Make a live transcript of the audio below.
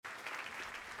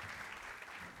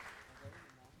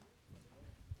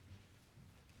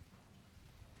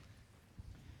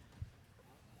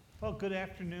Well, good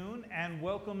afternoon and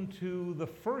welcome to the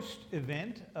first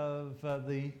event of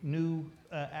the new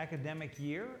academic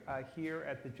year here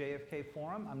at the JFK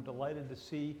Forum. I'm delighted to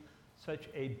see such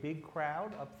a big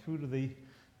crowd up through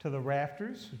to the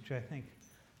rafters, which I think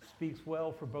speaks well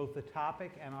for both the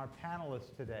topic and our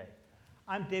panelists today.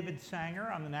 I'm David Sanger.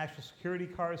 I'm the National Security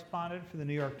Correspondent for the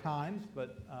New York Times,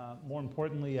 but more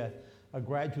importantly, a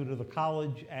graduate of the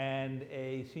college and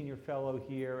a senior fellow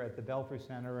here at the Belfer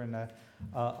Center and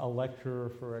a lecturer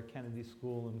for a Kennedy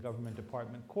School and Government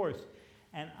Department course.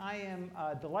 And I am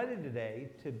delighted today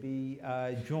to be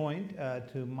joined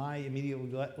to my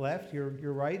immediate left,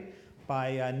 your right,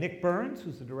 by Nick Burns,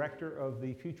 who's the director of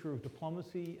the Future of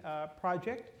Diplomacy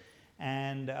project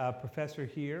and professor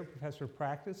here, professor of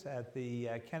practice at the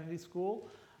Kennedy School.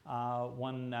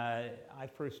 When I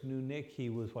first knew Nick, he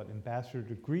was, ambassador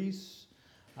to Greece.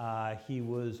 He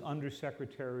was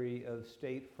Undersecretary of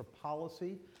State for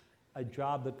Policy, a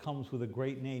job that comes with a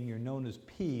great name. You're known as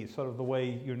P, sort of the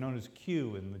way you're known as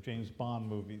Q in the James Bond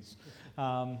movies.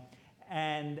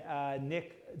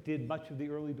 Nick did much of the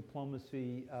early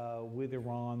diplomacy with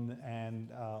Iran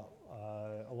and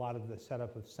a lot of the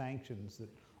setup of sanctions that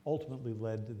ultimately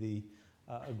led to the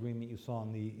agreement you saw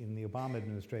in the Obama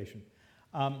administration.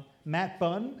 Matt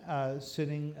Bunn,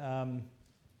 sitting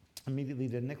immediately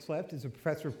to Nick's left, is a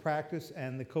professor of practice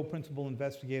and the co-principal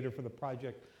investigator for the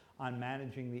project on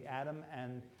managing the atom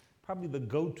and probably the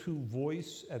go-to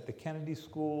voice at the Kennedy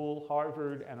School,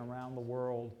 Harvard, and around the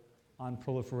world on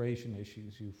proliferation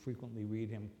issues. You frequently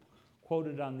read him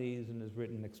quoted on these and has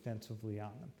written extensively on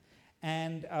them.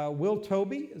 And Will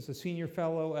Tobey is a senior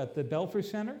fellow at the Belfer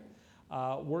Center.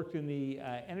 Worked in the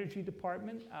Energy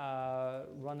Department,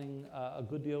 running a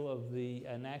good deal of the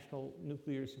National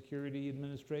Nuclear Security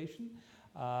Administration,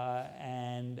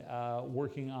 and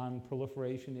working on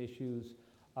proliferation issues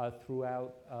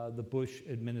throughout the Bush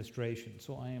administration.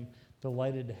 So I am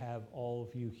delighted to have all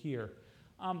of you here.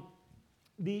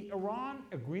 The Iran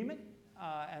agreement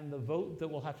and the vote that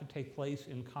will have to take place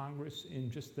in Congress in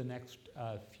just the next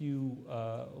the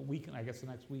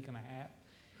next week and a half,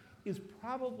 is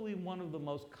probably one of the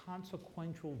most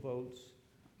consequential votes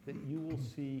that you will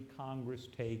see Congress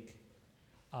take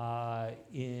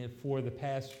for the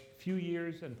past few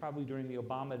years, and probably during the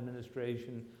Obama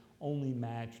administration, only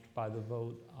matched by the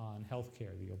vote on health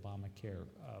care, the Obamacare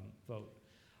vote.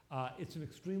 It's an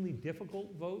extremely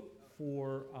difficult vote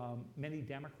for many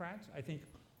Democrats. I think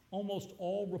almost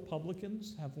all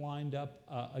Republicans have lined up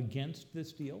against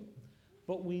this deal.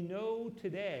 But we know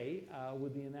today,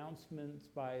 with the announcements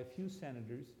by a few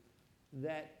senators,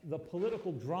 that the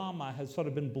political drama has sort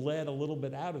of been bled a little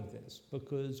bit out of this,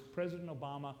 because President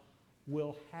Obama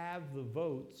will have the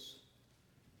votes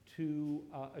to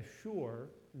assure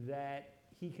that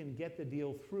he can get the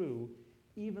deal through,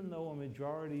 even though a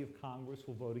majority of Congress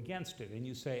will vote against it. And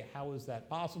you say, how is that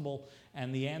possible?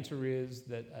 And the answer is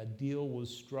that a deal was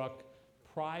struck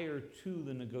prior to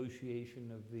the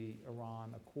negotiation of the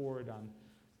Iran Accord,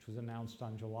 which was announced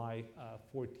on July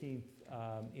 14th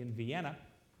in Vienna,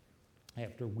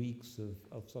 after weeks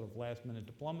of sort of last-minute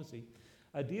diplomacy.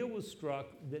 A deal was struck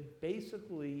that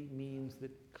basically means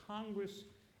that Congress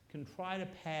can try to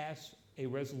pass a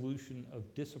resolution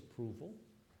of disapproval.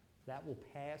 That will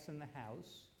pass in the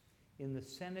House. In the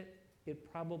Senate,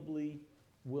 it probably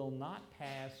will not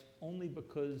pass, only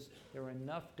because there are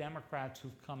enough Democrats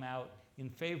who've come out in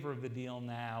favor of the deal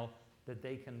now that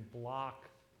they can block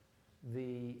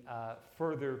the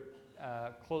further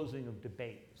closing of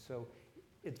debate. So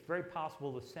it's very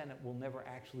possible the Senate will never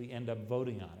actually end up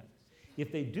voting on it.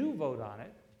 If they do vote on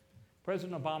it,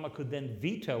 President Obama could then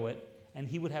veto it, and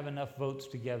he would have enough votes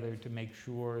together to make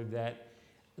sure that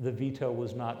the veto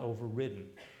was not overridden.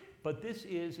 But this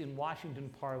is, in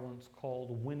Washington parlance,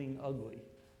 called winning ugly,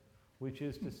 which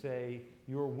is to say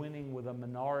you're winning with a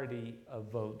minority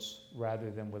of votes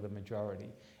rather than with a majority.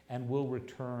 And we'll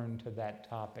return to that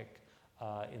topic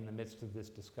in the midst of this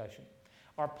discussion.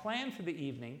 Our plan for the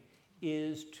evening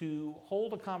is to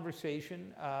hold a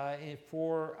conversation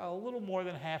for a little more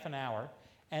than half an hour,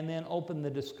 and then open the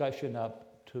discussion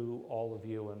up to all of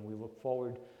you, and we look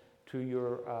forward to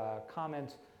your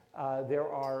comments. There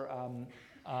are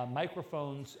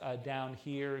microphones down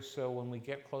here, so when we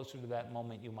get closer to that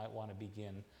moment, you might want to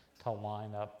begin to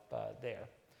line up there.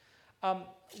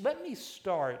 Let me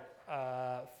start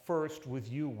first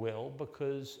with you, Will,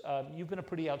 because you've been a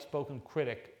pretty outspoken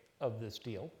critic of this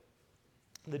deal.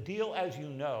 The deal, as you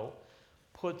know,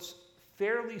 puts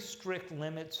fairly strict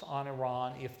limits on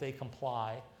Iran if they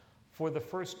comply for the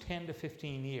first 10 to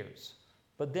 15 years.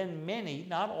 But then many,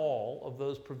 not all, of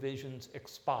those provisions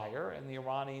expire, and the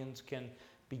Iranians can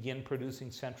begin producing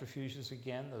centrifuges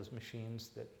again, those machines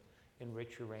that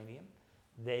enrich uranium.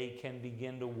 They can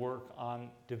begin to work on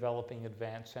developing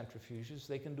advanced centrifuges.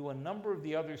 They can do a number of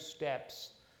the other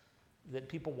steps that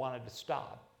people wanted to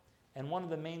stop. And one of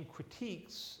the main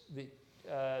critiques that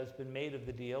has been made of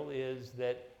the deal is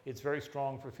that it's very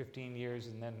strong for 15 years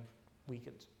and then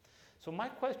weakens. So my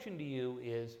question to you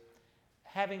is,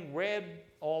 having read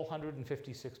all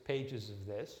 156 pages of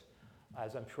this,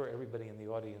 as I'm sure everybody in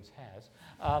the audience has,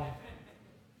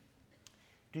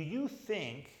 do you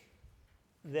think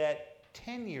that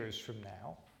 10 years from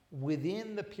now,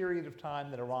 within the period of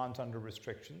time that Iran's under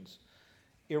restrictions,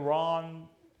 Iran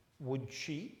would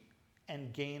cheat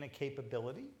and gain a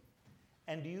capability?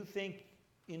 And do you think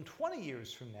in 20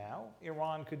 years from now,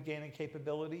 Iran could gain a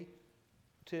capability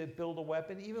to build a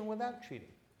weapon even without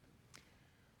cheating?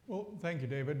 Well, thank you,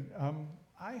 David.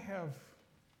 I have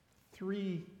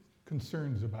 3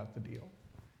 concerns about the deal.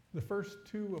 The first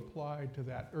 2 apply to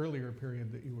that earlier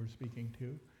period that you were speaking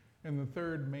to, and the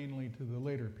third mainly to the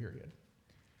later period.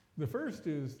 The first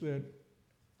is that,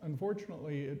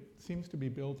 unfortunately, it seems to be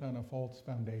built on a false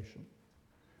foundation.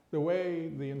 The way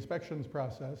the inspections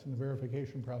process and the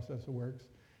verification process works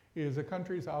is a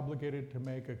country's obligated to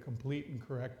make a complete and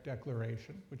correct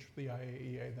declaration, which the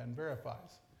IAEA then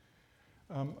verifies.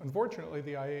 Unfortunately,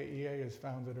 the IAEA has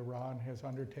found that Iran has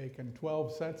undertaken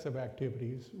 12 sets of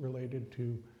activities related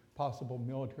to possible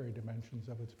military dimensions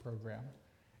of its program,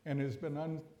 and has been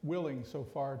unwilling so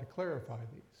far to clarify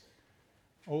these.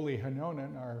 Oli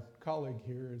Hanonen, our colleague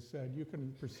here, has said you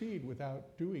can proceed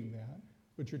without doing that,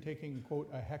 but you're taking, quote,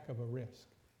 a heck of a risk.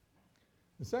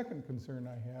 The second concern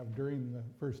I have during the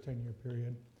first 10-year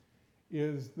period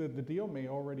is that the deal may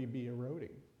already be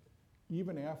eroding.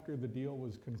 Even after the deal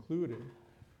was concluded,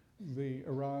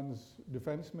 Iran's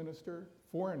defense minister,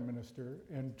 foreign minister,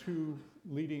 and 2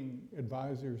 leading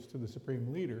advisors to the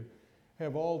supreme leader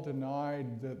have all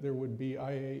denied that there would be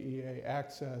IAEA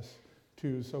access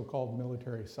to so-called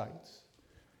military sites.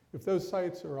 If those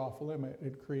sites are off limit,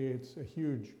 it creates a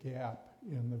huge gap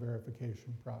in the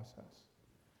verification process.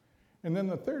 And then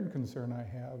the third concern I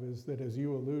have is that, as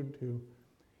you allude to,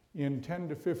 in 10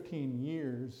 to 15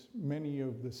 years, many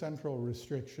of the central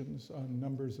restrictions on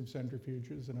numbers of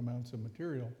centrifuges and amounts of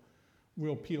material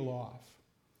will peel off.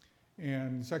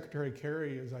 And Secretary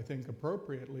Kerry has, I think,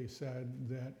 appropriately said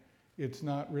that it's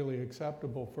not really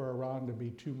acceptable for Iran to be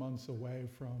 2 months away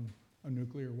from a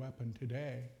nuclear weapon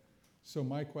today. So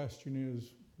my question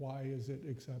is, why is it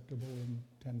acceptable in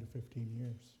 10 to 15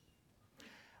 years?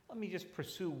 Let me just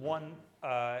pursue one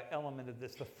element of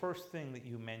this. The first thing that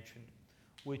you mentioned,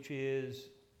 which is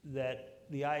that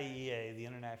the IAEA, the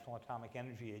International Atomic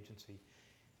Energy Agency,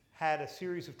 had a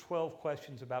series of 12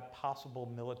 questions about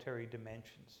possible military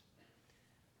dimensions.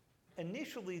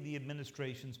 Initially, the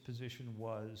administration's position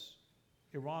was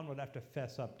Iran would have to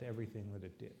fess up to everything that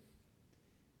it did.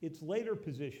 Its later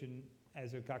position,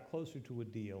 as it got closer to a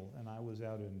deal, and I was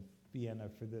out in Vienna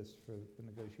for the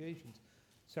negotiations,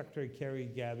 Secretary Kerry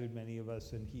gathered many of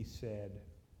us and he said,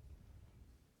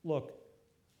 look,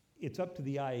 it's up to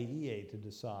the IAEA to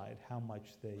decide how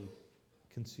much they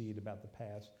concede about the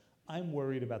past. I'm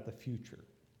worried about the future.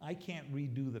 I can't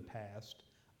redo the past.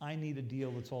 I need a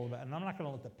deal that's all about, and I'm not going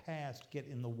to let the past get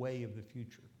in the way of the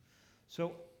future.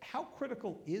 So how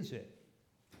critical is it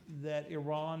that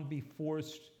Iran be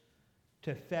forced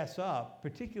to fess up,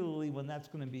 particularly when that's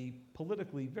going to be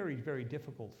politically very, very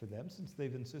difficult for them, since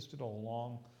they've insisted all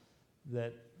along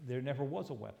that there never was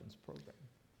a weapons program?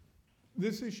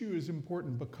 This issue is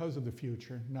important because of the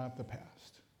future, not the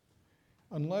past.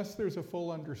 Unless there's a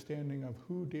full understanding of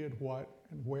who did what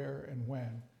and where and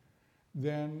when,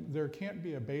 then there can't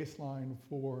be a baseline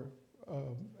for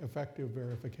effective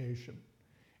verification.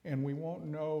 And we won't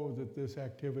know that this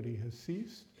activity has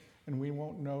ceased, and we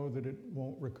won't know that it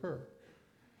won't recur.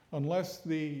 Unless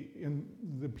the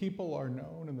people are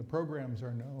known and the programs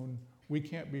are known, we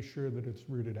can't be sure that it's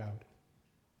rooted out.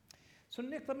 So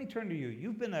Nick, let me turn to you.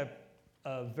 You've been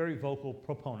a very vocal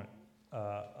proponent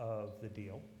of the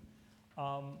deal.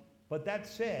 But that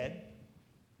said,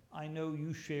 I know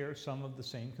you share some of the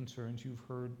same concerns you've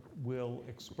heard Will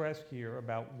express here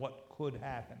about what could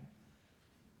happen.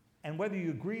 And whether you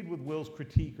agreed with Will's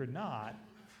critique or not,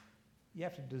 you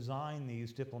have to design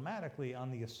these diplomatically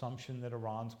on the assumption that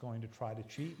Iran's going to try to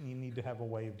cheat, and you need to have a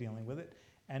way of dealing with it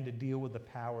and to deal with the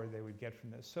power they would get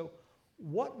from this. So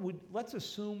let's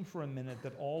assume for a minute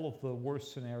that all of the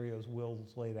worst scenarios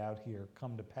Will's laid out here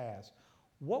come to pass.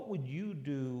 What would you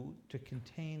do to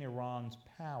contain Iran's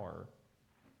power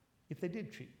if they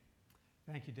did cheat?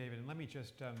 Thank you, David. And let me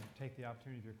just take the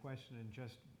opportunity of your question and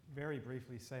just very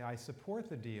briefly say I support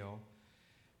the deal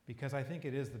because I think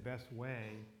it is the best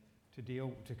way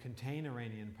to contain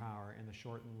Iranian power in the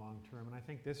short and long term. And I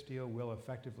think this deal will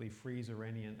effectively freeze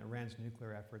Iran's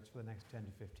nuclear efforts for the next 10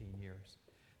 to 15 years.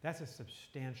 That's a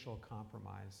substantial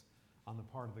compromise on the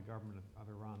part of the government of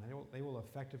Iran. They will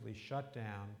effectively shut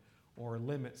down or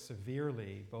limit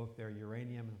severely both their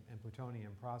uranium and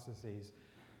plutonium processes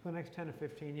for the next 10 to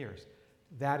 15 years.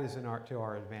 That is to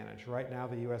our advantage. Right now,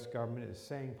 the US government is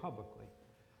saying publicly,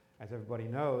 as everybody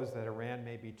knows, that Iran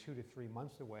may be 2 to 3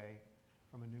 months away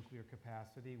from a nuclear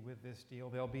capacity. With this deal,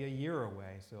 they'll be a year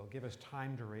away, so it'll give us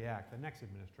time to react, the next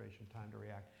administration time to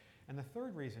react. And the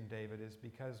third reason, David, is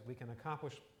because we can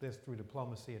accomplish this through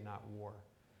diplomacy and not war.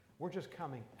 We're just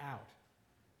coming out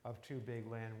of 2 big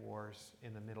land wars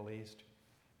in the Middle East.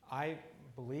 I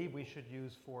believe we should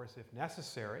use force if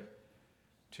necessary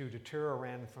to deter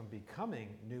Iran from becoming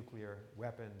nuclear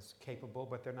weapons capable,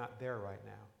 but they're not there right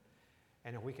now.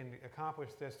 And if we can accomplish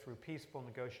this through peaceful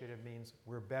negotiated means,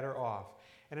 we're better off.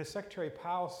 And as Secretary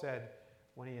Powell said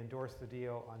when he endorsed the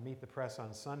deal on Meet the Press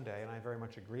on Sunday, and I very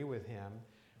much agree with him,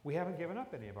 we haven't given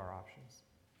up any of our options.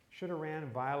 Should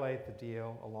Iran violate the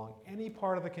deal along any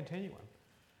part of the continuum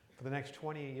for the next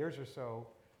 20 years or so,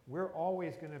 we're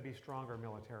always going to be stronger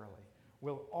militarily.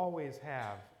 We'll always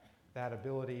have that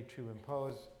ability to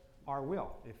impose our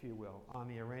will, if you will, on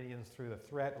the Iranians through the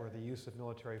threat or the use of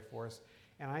military force.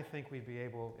 And I think we'd be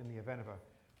able, in the event of a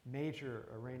major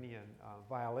Iranian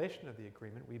violation of the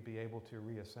agreement, we'd be able to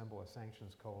reassemble a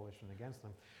sanctions coalition against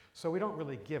them. So we don't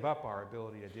really give up our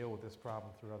ability to deal with this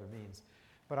problem through other means.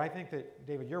 But I think that,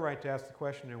 David, you're right to ask the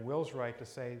question, and Will's right to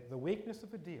say the weakness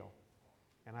of the deal,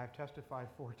 and I've testified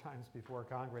 4 times before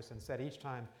Congress and said each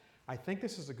time, I think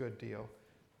this is a good deal,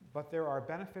 but there are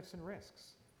benefits and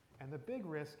risks. And the big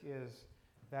risk is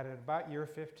that at about year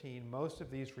 15, most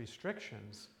of these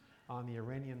restrictions on the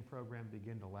Iranian program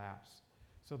begin to lapse.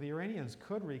 So the Iranians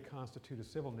could reconstitute a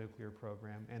civil nuclear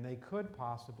program, and they could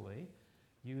possibly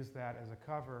use that as a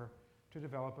cover to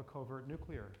develop a covert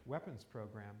nuclear weapons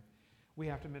program. We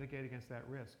have to mitigate against that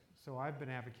risk. So I've been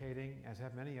advocating, as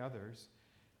have many others,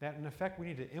 that in effect we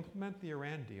need to implement the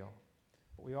Iran deal,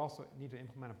 but we also need to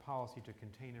implement a policy to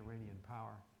contain Iranian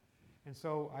power. And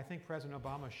so I think President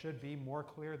Obama should be more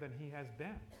clear than he has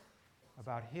been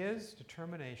about his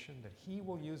determination that he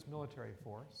will use military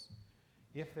force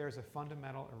if there's a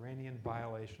fundamental Iranian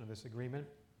violation of this agreement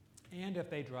and if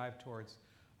they drive towards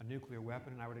a nuclear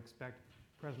weapon. And I would expect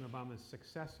President Obama's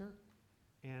successor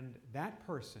and that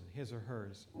person, his or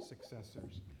hers successor,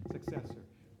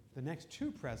 the next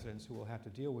 2 presidents who will have to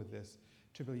deal with this,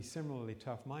 to be similarly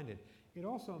tough-minded. It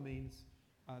also means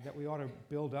that we ought to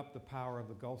build up the power of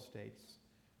the Gulf states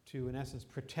to, in essence,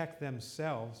 protect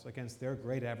themselves against their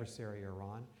great adversary,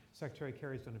 Iran. Secretary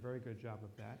Kerry's done a very good job of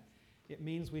that. It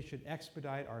means we should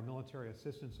expedite our military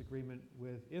assistance agreement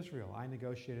with Israel. I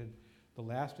negotiated the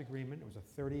last agreement. It was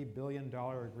a $30 billion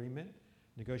agreement,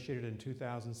 negotiated in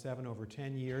 2007 over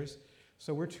 10 years.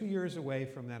 So we're 2 years away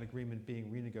from that agreement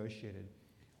being renegotiated.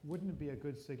 Wouldn't it be a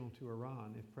good signal to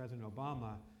Iran if President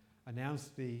Obama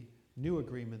announced the new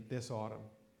agreement this autumn?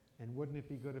 And wouldn't it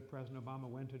be good if President Obama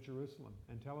went to Jerusalem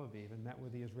and Tel Aviv and met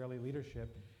with the Israeli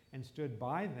leadership and stood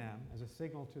by them as a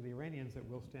signal to the Iranians that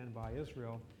we'll stand by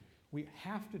Israel? We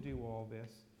have to do all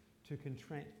this to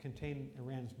contain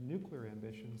Iran's nuclear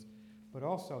ambitions, but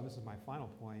also, and this is my final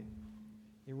point,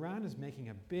 Iran is making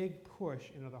a big push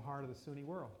into the heart of the Sunni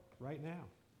world right now,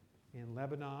 in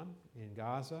Lebanon, in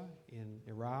Gaza, in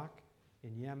Iraq,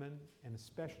 in Yemen, and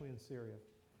especially in Syria.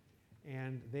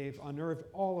 And they've unnerved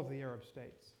all of the Arab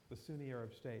states, the Sunni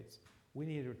Arab states. We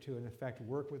need to, in effect,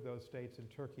 work with those states in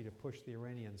Turkey to push the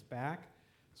Iranians back.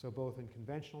 So both in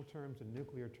conventional terms and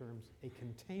nuclear terms, a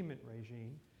containment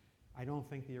regime. I don't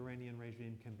think the Iranian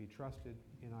regime can be trusted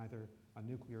in either a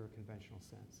nuclear or conventional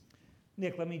sense.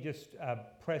 Nick, let me just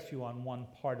press you on one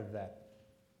part of that.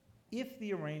 If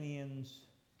the Iranians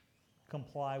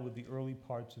comply with the early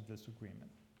parts of this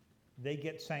agreement, they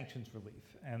get sanctions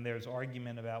relief, and there's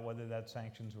argument about whether that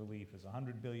sanctions relief is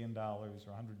 $100 billion or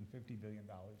 $150 billion.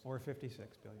 Or $56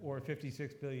 billion. Or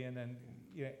 $56 billion, and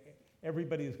you know,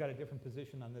 everybody who's got a different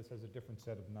position on this has a different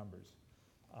set of numbers.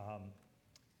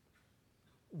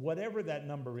 Whatever that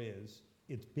number is,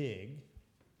 it's big.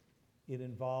 It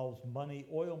involves money,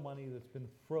 oil money that's been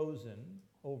frozen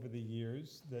over the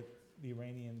years that the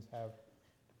Iranians have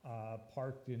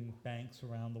parked in banks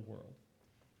around the world.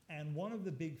 And one of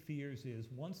the big fears is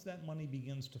once that money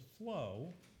begins to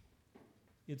flow,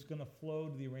 it's going to flow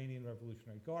to the Iranian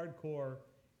Revolutionary Guard Corps.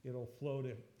 It'll flow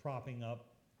to propping up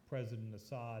President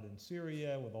Assad in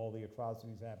Syria with all the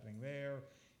atrocities happening there.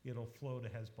 It'll flow to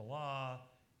Hezbollah.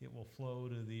 It will flow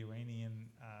to the Iranian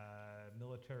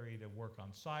military to work on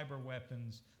cyber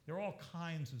weapons. There are all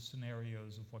kinds of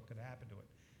scenarios of what could happen to it.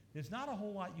 There's not a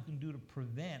whole lot you can do to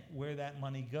prevent where that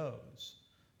money goes.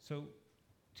 So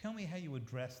tell me how you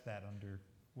address that under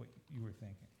what you were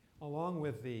thinking. Along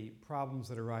with the problems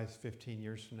that arise 15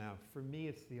 years from now, for me,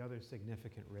 it's the other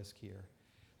significant risk here.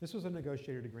 This was a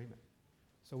negotiated agreement.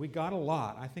 So we got a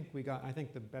lot. I think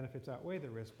the benefits outweigh the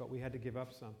risk, but we had to give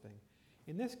up something.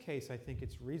 In this case, I think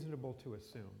it's reasonable to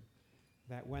assume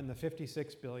that when the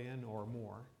 56 billion or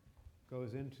more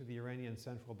goes into the Iranian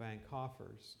central bank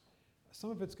coffers,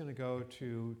 some of it's going to go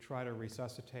to try to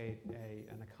resuscitate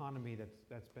an economy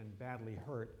that's been badly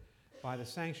hurt by the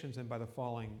sanctions and by the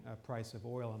falling price of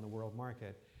oil in the world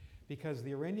market, because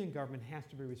the Iranian government has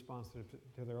to be responsive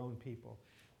to their own people.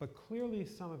 But clearly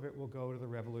some of it will go to the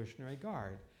Revolutionary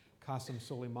Guard. Qasem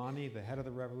Soleimani, the head of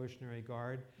the Revolutionary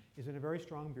Guard, is in a very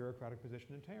strong bureaucratic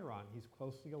position in Tehran. He's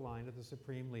closely aligned to the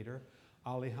supreme leader,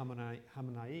 Ali Khamenei,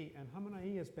 and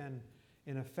Khamenei has been,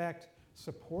 in effect,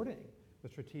 supporting the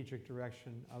strategic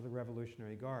direction of the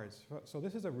Revolutionary Guards. So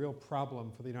this is a real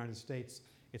problem for the United States.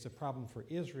 It's a problem for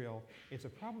Israel. It's a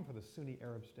problem for the Sunni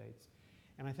Arab states.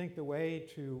 And I think the way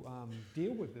to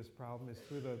deal with this problem is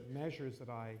through the measures that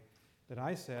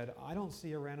I said. I don't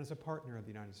see Iran as a partner of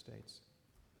the United States.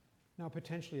 Now,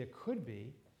 potentially it could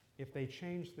be if they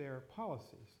change their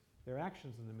policies, their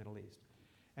actions in the Middle East.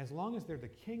 As long as they're the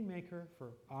kingmaker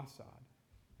for Assad,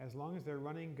 as long as they're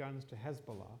running guns to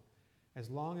Hezbollah, as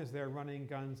long as they're running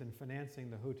guns and financing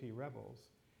the Houthi rebels,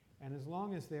 and as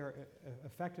long as they're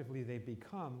effectively they've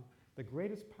become the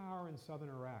greatest power in southern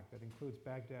Iraq, that includes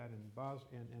Baghdad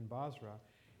and Basra,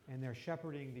 and they're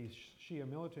shepherding these Shia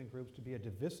militant groups to be a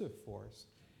divisive force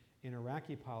in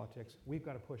Iraqi politics, we've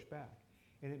got to push back.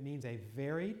 And it means a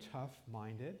very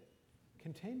tough-minded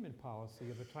containment policy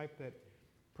of the type that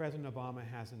President Obama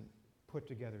hasn't put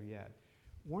together yet.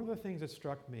 One of the things that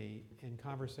struck me in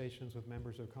conversations with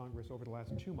members of Congress over the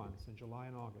last 2 months, in July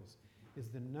and August, is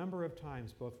the number of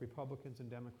times both Republicans and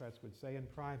Democrats would say in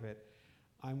private,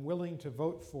 I'm willing to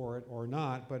vote for it or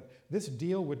not, but this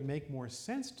deal would make more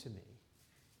sense to me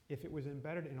if it was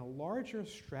embedded in a larger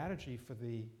strategy for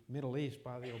the Middle East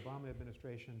by the Obama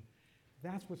administration.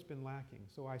 That's what's been lacking.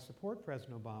 So I support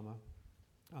President Obama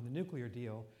on the nuclear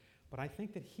deal, but I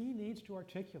think that he needs to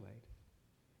articulate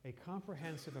a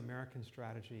comprehensive American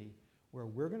strategy where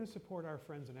we're going to support our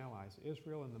friends and allies,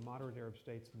 Israel and the moderate Arab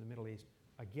states in the Middle East,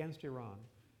 against Iran,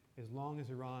 as long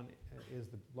as Iran is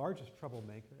the largest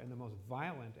troublemaker and the most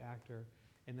violent actor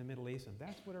in the Middle East. And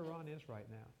that's what Iran is right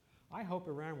now. I hope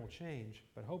Iran will change,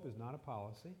 but hope is not a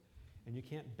policy, and you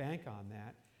can't bank on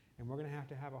that. And we're going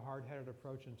to have a hard-headed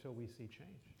approach until we see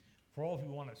change. For all of you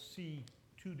who want to see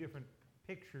two different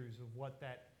pictures of what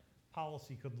that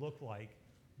policy could look like,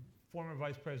 former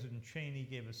Vice President Cheney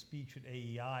gave a speech at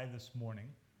AEI this morning.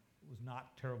 It was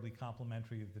not terribly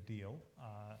complimentary of the deal.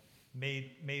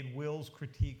 Made Will's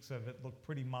critiques of it look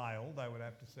pretty mild, I would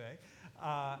have to say.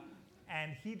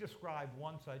 And he described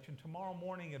one such, and tomorrow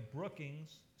morning at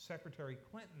Brookings, Secretary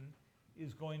Clinton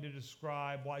is going to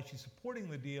describe why she's supporting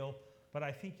the deal, but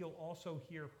I think you'll also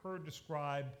hear her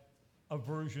describe a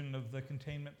version of the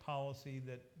containment policy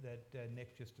that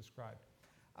Nick just described.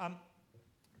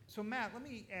 So Matt, let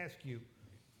me ask you,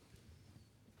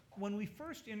 when we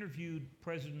first interviewed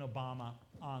President Obama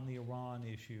on the Iran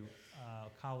issue,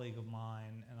 a colleague of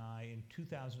mine and I in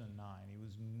 2009, he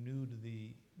was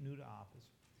new to office,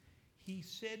 he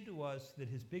said to us that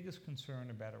his biggest concern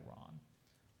about Iran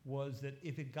was that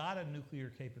if it got a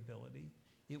nuclear capability,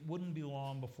 it wouldn't be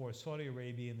long before Saudi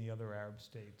Arabia and the other Arab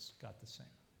states got the same.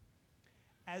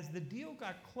 As the deal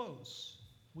got close,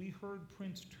 we heard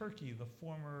Prince Turki, the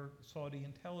former Saudi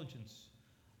intelligence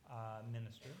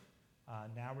minister,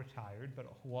 now retired, but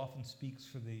who often speaks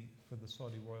for the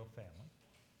Saudi royal family,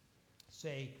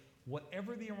 say,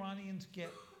 whatever the Iranians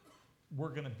get, we're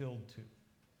going to build to.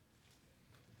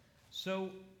 So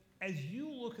as you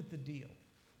look at the deal,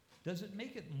 does it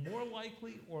make it more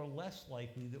likely or less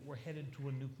likely that we're headed to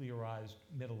a nuclearized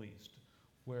Middle East,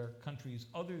 where countries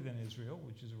other than Israel,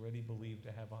 which is already believed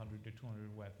to have 100 to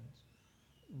 200 weapons,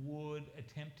 would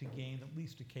attempt to gain at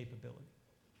least a capability?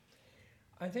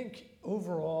 I think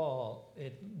overall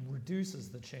it reduces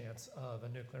the chance of a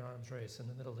nuclear arms race in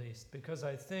the Middle East, because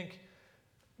I think,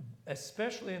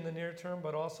 especially in the near term,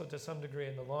 but also to some degree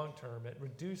in the long term, it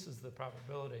reduces the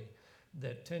probability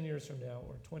that 10 years from now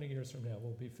or 20 years from now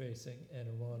we'll be facing an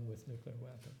Iran with nuclear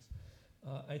weapons.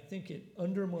 I think it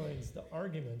undermines the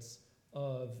arguments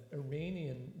of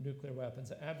Iranian nuclear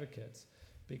weapons advocates,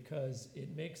 because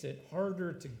it makes it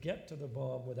harder to get to the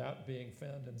bomb without being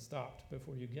found and stopped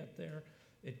before you get there.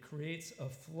 It creates a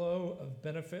flow of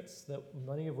benefits, that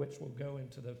many of which will go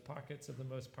into the pockets of the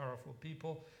most powerful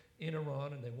people in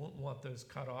Iran, and they won't want those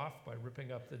cut off by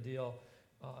ripping up the deal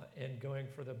and going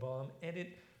for the bomb. And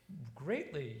it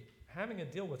greatly, having a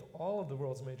deal with all of the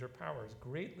world's major powers,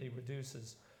 greatly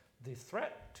reduces the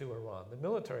threat to Iran, the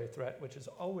military threat, which is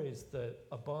always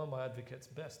a bomb advocate's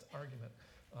best argument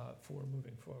for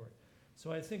moving forward.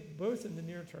 So I think both in the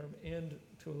near term and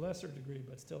to a lesser degree,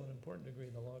 but still an important degree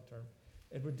in the long term,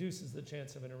 it reduces the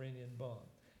chance of an Iranian bomb.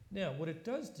 Now, what it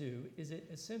does do is it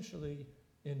essentially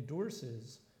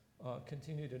endorses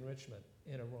continued enrichment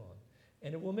in Iran.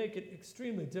 And it will make it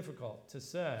extremely difficult to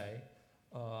say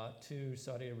to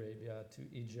Saudi Arabia, to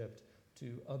Egypt,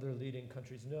 to other leading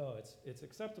countries, no, it's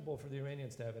acceptable for the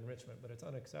Iranians to have enrichment, but it's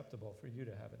unacceptable for you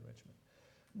to have enrichment.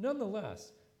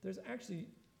 Nonetheless, there's actually,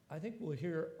 I think we'll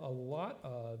hear a lot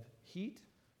of heat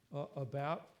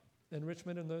about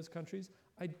enrichment in those countries.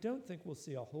 I don't think we'll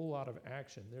see a whole lot of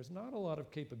action. There's not a lot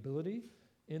of capability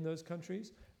in those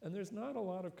countries, and there's not a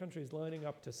lot of countries lining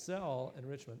up to sell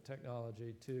enrichment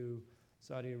technology to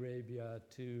Saudi Arabia,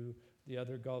 to the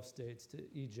other Gulf states, to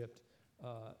Egypt,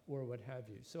 or what have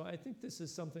you. So I think this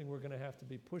is something we're going to have to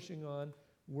be pushing on,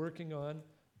 working on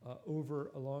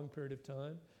over a long period of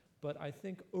time. But I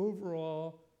think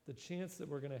overall, the chance that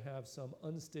we're going to have some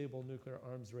unstable nuclear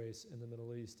arms race in the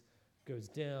Middle East goes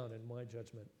down, in my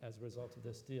judgment, as a result of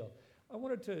this deal. I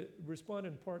wanted to respond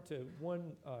in part to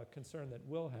one concern that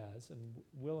Will has, and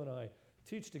Will and I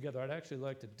teach together. I'd actually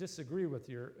like to disagree with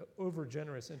your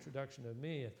over-generous introduction of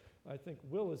me. I think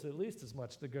Will is at least as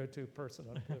much the go-to person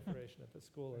on proliferation at the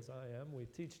school as I am. We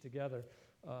teach together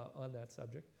on that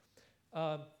subject.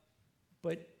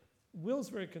 But Will's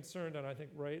very concerned, and I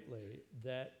think rightly,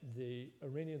 that the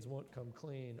Iranians won't come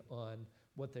clean on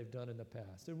what they've done in the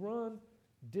past. Iran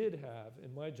did have,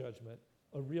 in my judgment,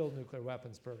 a real nuclear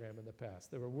weapons program in the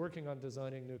past. They were working on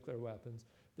designing nuclear weapons.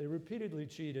 They repeatedly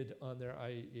cheated on their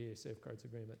IAEA safeguards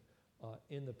agreement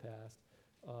in the past.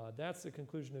 That's the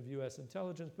conclusion of US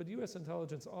intelligence, but US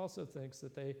intelligence also thinks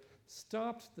that they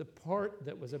stopped the part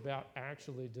that was about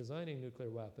actually designing nuclear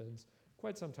weapons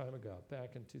quite some time ago,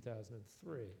 back in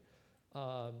 2003.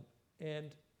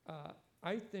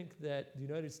 I think that the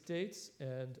United States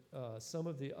and some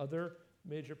of the other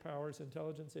major powers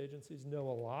intelligence agencies know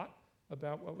a lot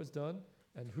about what was done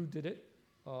and who did it,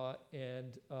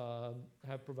 and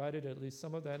have provided at least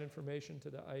some of that information to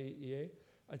the IAEA.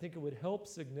 I think it would help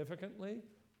significantly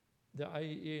the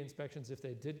IAEA inspections if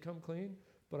they did come clean,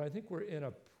 but I think we're in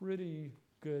a pretty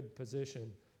good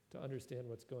position to understand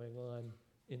what's going on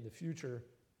in the future,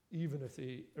 even if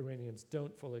the Iranians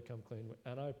don't fully come clean.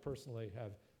 And I personally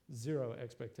have zero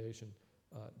expectation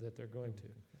that they're going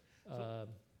to.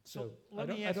 So I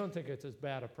don't think it's as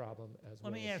bad a problem as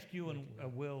Let me ask you and making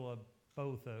it. Will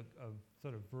both a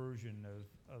sort of version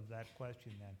of that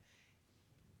question then.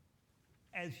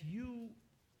 As you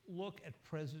look at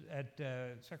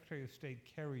Secretary of State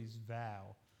Kerry's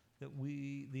vow that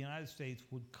the United States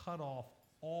would cut off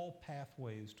all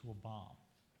pathways to a bomb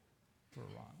for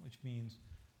Iran, which means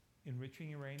enriching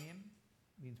uranium,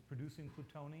 means producing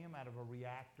plutonium out of a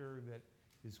reactor that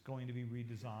is going to be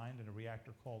redesigned, and a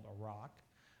reactor called Iraq,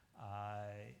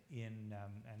 and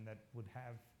that would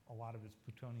have a lot of its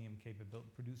plutonium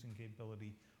producing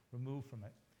capability removed from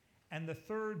it. And the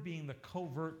third being the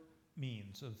covert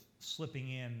means of slipping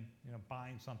in,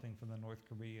 buying something from the North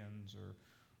Koreans or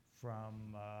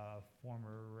from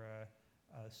former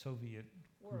Soviet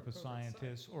group of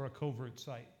scientists, or a covert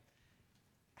site.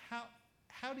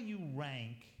 How do you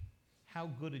rank how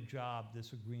good a job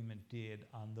this agreement did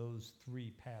on those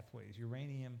three pathways: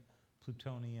 uranium,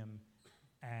 plutonium,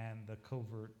 and the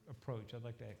covert approach? I'd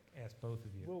like to ask both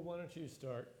of you. Well, why don't you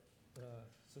start,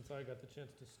 since I got the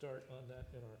chance to start on that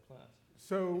in our class.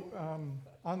 So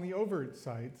on the overt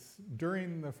sites,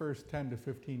 during the first 10 to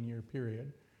 15 year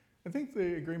period, I think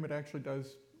the agreement actually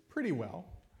does pretty well.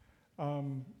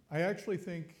 I actually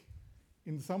think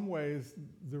in some ways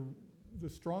the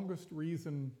strongest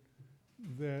reason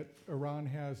that Iran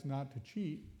has not to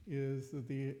cheat is that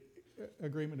the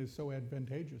agreement is so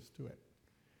advantageous to it.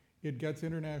 It gets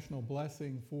international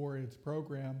blessing for its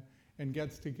program and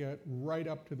gets to get right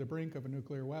up to the brink of a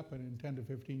nuclear weapon in 10 to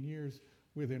 15 years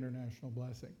with international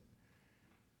blessing.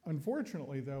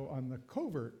 Unfortunately, though, on the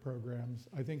covert programs,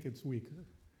 I think it's weaker.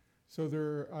 So there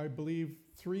are, I believe,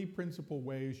 three principal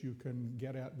ways you can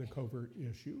get at the covert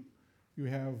issue. You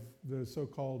have the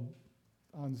so-called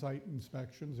on-site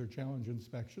inspections or challenge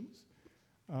inspections.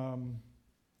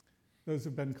 Those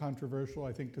have been controversial.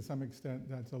 I think to some extent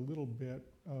that's a little bit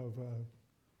of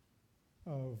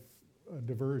a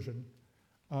diversion.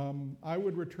 I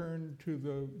would return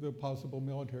to the possible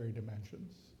military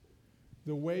dimensions.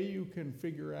 The way you can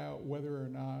figure out whether or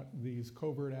not these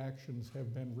covert actions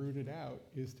have been rooted out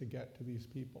is to get to these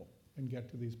people and get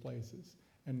to these places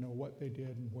and know what they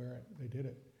did and where they did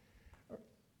it.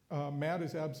 Matt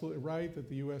is absolutely right that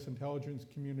the US intelligence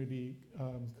community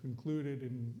concluded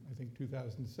in, I think,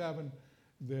 2007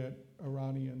 that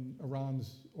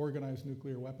Iran's organized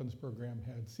nuclear weapons program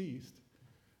had ceased.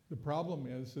 The problem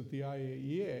is that the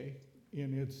IAEA,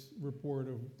 in its report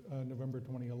of November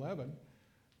 2011,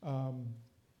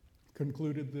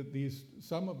 concluded that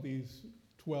some of these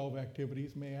 12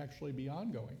 activities may actually be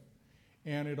ongoing.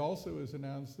 And it also has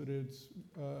announced that it's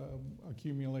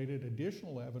accumulated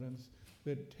additional evidence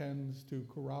that tends to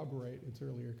corroborate its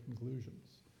earlier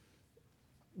conclusions.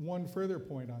 One further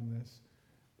point on this,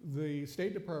 the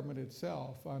State Department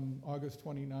itself on August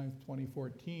 29th,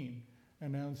 2014,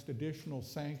 announced additional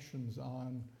sanctions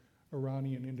on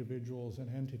Iranian individuals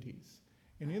and entities.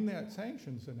 And in that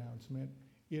sanctions announcement,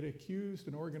 it accused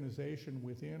an organization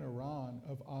within Iran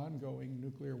of ongoing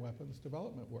nuclear weapons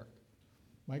development work.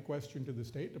 My question to the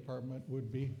State Department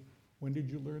would be, when did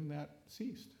you learn that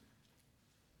ceased?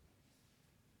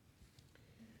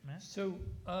 So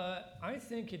I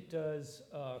think it does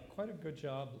quite a good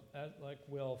job, like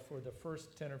Will, for the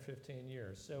first 10 or 15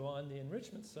 years. So on the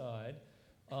enrichment side,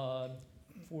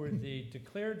 for the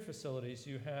declared facilities,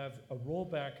 you have a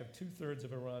rollback of 2/3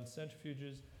 of Iran's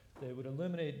centrifuges. They would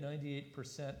eliminate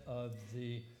 98% of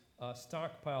the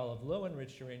stockpile of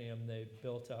low-enriched uranium they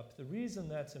built up. The reason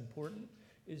that's important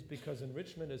is because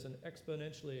enrichment is an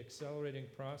exponentially accelerating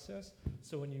process.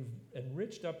 So when you've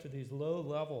enriched up to these low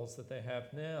levels that they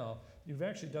have now, you've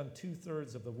actually done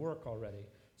 2/3 of the work already.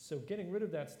 So getting rid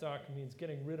of that stock means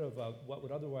getting rid of what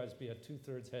would otherwise be a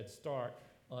 2/3 head start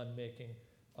on making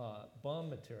bomb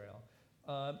material.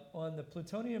 On the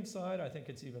plutonium side, I think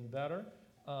it's even better.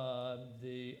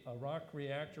 The Iraq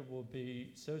reactor will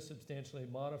be so substantially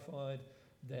modified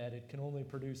that it can only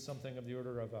produce something of the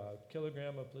order of a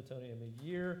kilogram of plutonium a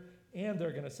year, and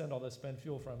they're going to send all the spent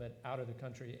fuel from it out of the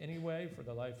country anyway for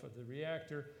the life of the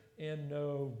reactor, and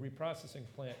no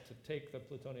reprocessing plant to take the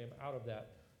plutonium out of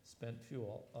that spent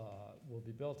fuel will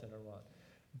be built in Iran.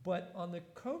 But on the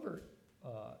covert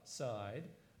side,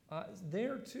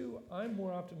 there too, I'm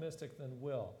more optimistic than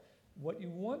Will. What you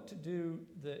want to do,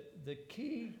 the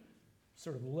key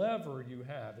sort of lever you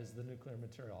have is the nuclear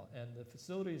material, and the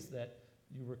facilities that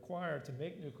you require to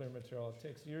make nuclear material, it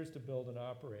takes years to build and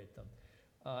operate them.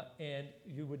 And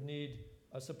you would need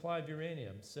a supply of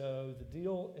uranium. So the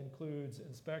deal includes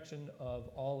inspection of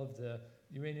all of the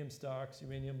uranium stocks,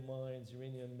 uranium mines,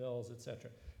 uranium mills,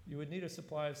 etc. You would need a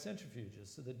supply of centrifuges.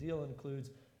 So the deal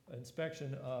includes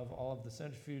inspection of all of the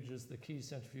centrifuges, the key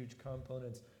centrifuge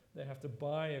components. They have to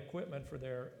buy equipment for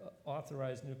their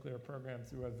authorized nuclear program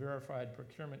through a verified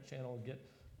procurement channel, get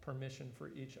permission for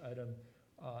each item,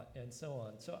 and so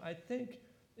on. So I think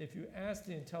if you ask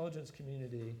the intelligence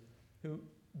community,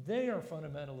 they are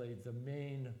fundamentally the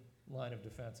main line of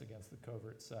defense against the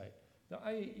covert site. The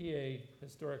IAEA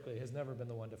historically has never been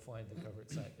the one to find the covert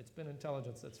site. It's been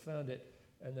intelligence that's found it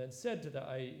and then said to the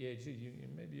IAEA, gee,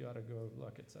 maybe you ought to go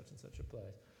look at such and such a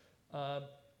place.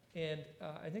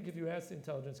 I think if you ask the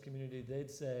intelligence community, they'd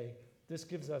say, this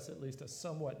gives us at least a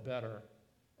somewhat better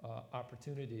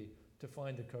opportunity to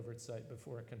find the covert site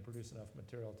before it can produce enough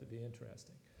material to be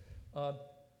interesting.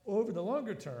 Over the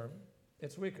longer term,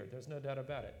 it's weaker. There's no doubt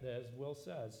about it. As Will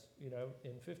says,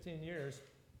 in 15 years,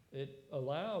 it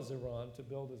allows Iran to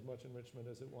build as much enrichment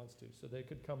as it wants to. So they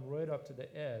could come right up to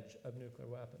the edge of nuclear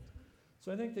weapons.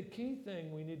 So I think the key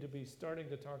thing we need to be starting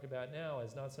to talk about now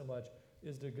is not so much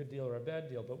is it a good deal or a bad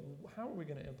deal, but how are we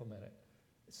going to implement it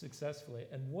successfully?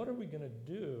 And what are we going to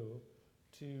do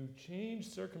to change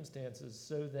circumstances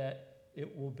so that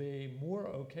it will be more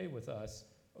okay with us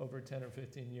over 10 or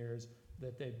 15 years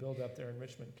that they build up their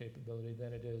enrichment capability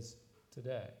than it is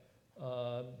today?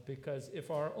 Because if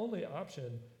our only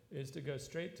option is to go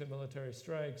straight to military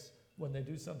strikes when they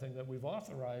do something that we've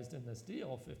authorized in this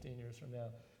deal 15 years from now,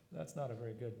 that's not a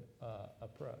very good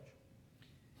approach.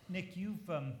 Nick, you've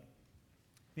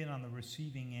been on the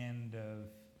receiving end of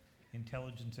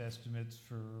intelligence estimates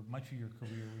for much of your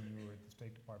career when you were at the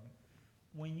State Department.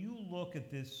 When you look at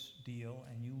this deal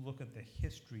and you look at the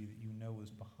history that you know is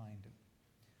behind it,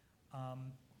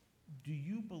 do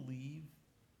you believe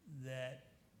that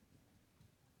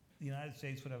the United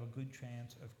States would have a good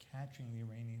chance of catching the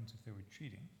Iranians if they were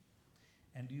cheating?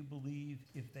 And do you believe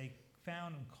if they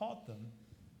found and caught them,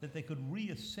 that they could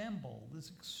reassemble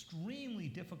this extremely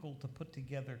difficult to put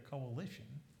together coalition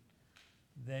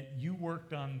that you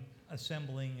worked on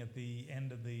assembling at the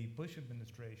end of the Bush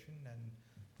administration and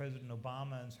President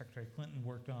Obama and Secretary Clinton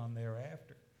worked on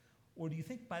thereafter? Or do you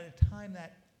think by the time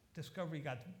that discovery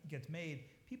gets made,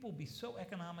 people will be so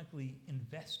economically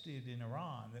invested in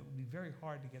Iran that it would be very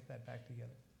hard to get that back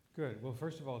together? Good. Well,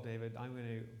 first of all, David, I'm going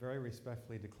to very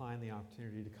respectfully decline the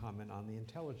opportunity to comment on the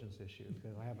intelligence issue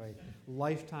because I have a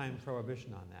lifetime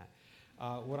prohibition on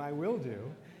that. What I will do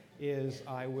is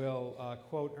I will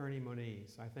quote Ernie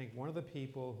Moniz. I think one of the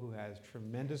people who has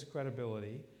tremendous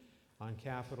credibility on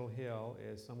Capitol Hill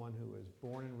is someone who was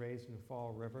born and raised in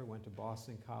Fall River, went to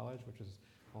Boston College, which is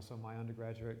also my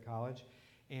undergraduate college,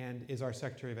 and is our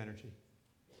Secretary of Energy.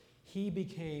 He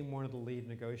became one of the lead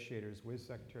negotiators with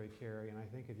Secretary Kerry, and I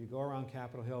think if you go around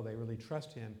Capitol Hill, they really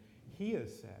trust him. He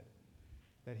has said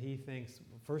that he thinks,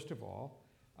 first of all,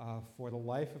 for the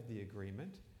life of the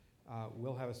agreement,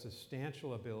 we'll have a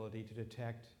substantial ability to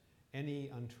detect any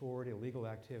untoward illegal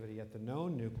activity at the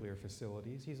known nuclear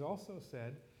facilities. He's also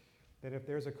said that if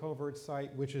there's a covert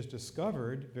site which is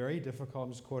discovered, very difficult,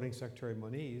 I'm just quoting Secretary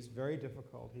Moniz, very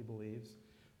difficult, he believes,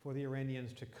 for the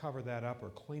Iranians to cover that up or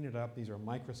clean it up. These are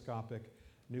microscopic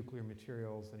nuclear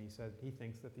materials, and he said he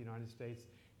thinks that the United States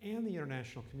and the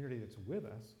international community that's with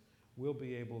us will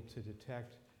be able to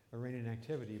detect Iranian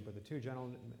activity, but the two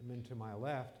gentlemen to my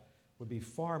left would be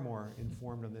far more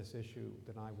informed on this issue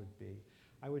than I would be.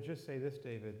 I would just say this,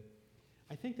 David,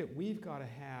 I think that we've got to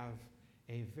have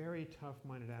a very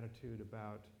tough-minded attitude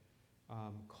about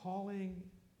calling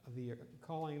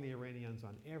the Iranians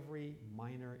on every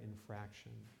minor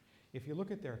infraction. If you look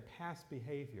at their past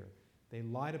behavior, they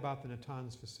lied about the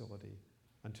Natanz facility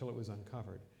until it was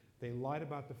uncovered. They lied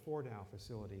about the Fordow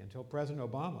facility until President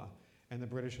Obama and the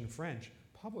British and French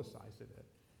publicized it.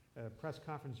 A press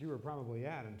conference you were probably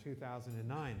at in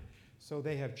 2009. So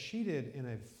they have cheated in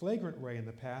a flagrant way in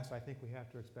the past. I think we have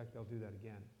to expect they'll do that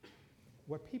again.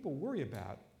 What people worry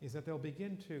about is that they'll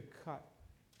begin to cut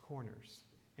corners,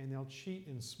 and they'll cheat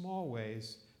in small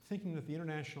ways, thinking that the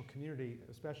international community,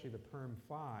 especially the Perm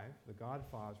Five, the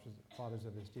godfathers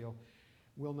of this deal,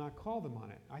 will not call them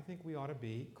on it. I think we ought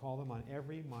to call them on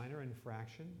every minor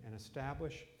infraction and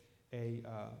establish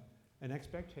an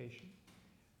expectation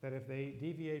that if they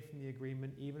deviate from the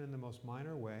agreement, even in the most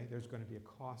minor way, there's going to be a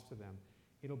cost to them.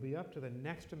 It'll be up to the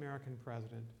next American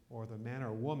president or the man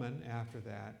or woman after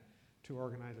that to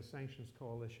organize a sanctions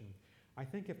coalition. I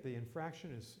think if the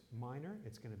infraction is minor,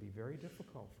 it's going to be very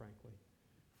difficult, frankly,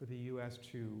 for the U.S.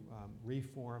 to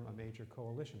reform a major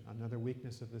coalition, another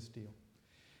weakness of this deal.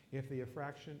 If the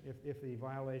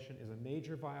violation is a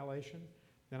major violation,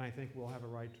 then I think we'll have a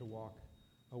right to walk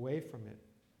away from it.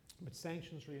 But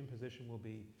sanctions reimposition will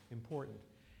be important.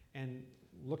 And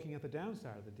looking at the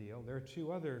downside of the deal, there are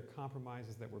two other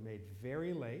compromises that were made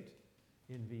very late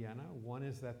in Vienna. One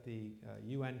is that the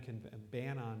UN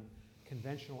ban on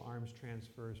conventional arms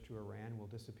transfers to Iran will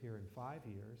disappear in 5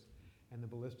 years, and the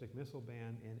ballistic missile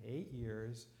ban in 8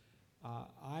 years.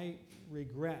 I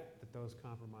regret that those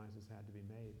compromises had to be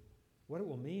made. What it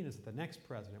will mean is that the next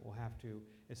president will have to,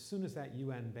 as soon as that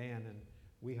UN ban, and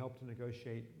we helped to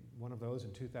negotiate one of those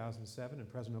in 2007, and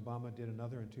President Obama did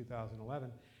another in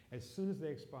 2011, as soon as they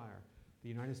expire, the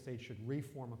United States should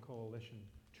reform a coalition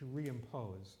to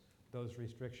reimpose those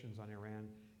restrictions on Iran,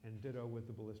 and ditto with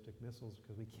the ballistic missiles,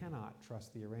 because we cannot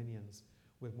trust the Iranians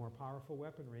with more powerful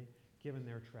weaponry, given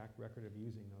their track record of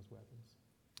using those weapons.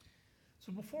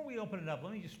 So before we open it up,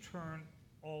 let me just turn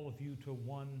all of you to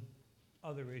one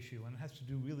other issue, and it has to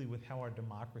do really with how our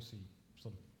democracy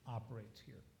sort of operates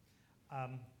here.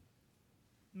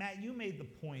 Matt, you made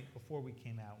the point before we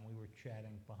came out when we were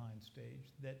chatting behind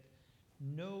stage that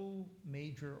no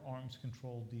major arms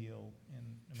control deal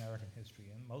in American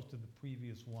history, and most of the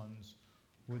previous ones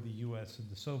were the US and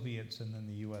the Soviets and then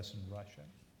the US and Russia,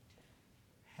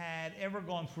 had ever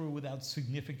gone through without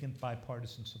significant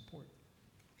bipartisan support.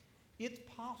 It's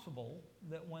possible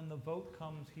that when the vote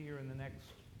comes here in the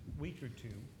next week or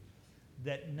two,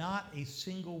 that not a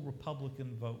single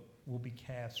Republican vote will be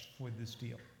cast for this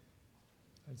deal.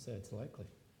 I'd say it's likely.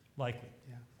 Likely.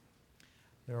 Yeah.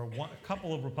 There are a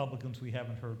couple of Republicans we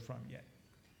haven't heard from yet.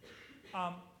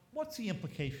 What's the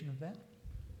implication of that?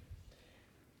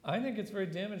 I think it's very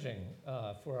damaging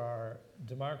for our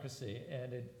democracy,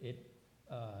 and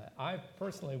I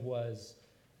personally was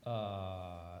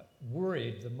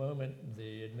worried the moment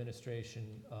the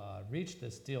administration reached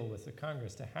this deal with the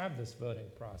Congress to have this voting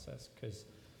process, because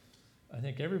I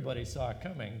think everybody saw it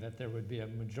coming that there would be a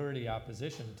majority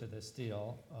opposition to this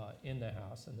deal in the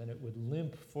House, and then it would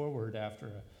limp forward after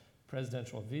a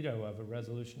presidential veto of a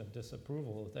resolution of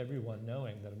disapproval, with everyone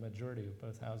knowing that a majority of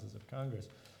both houses of Congress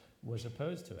was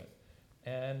opposed to it.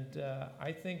 And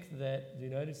I think that the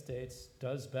United States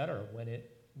does better when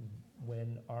it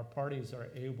when our parties are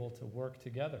able to work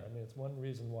together. I mean, it's one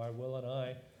reason why Will and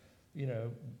I,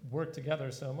 work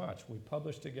together so much. We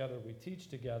publish together, we teach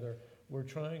together. We're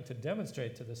trying to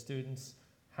demonstrate to the students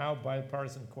how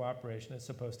bipartisan cooperation is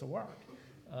supposed to work.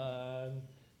 We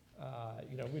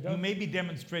You don't. may be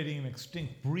demonstrating an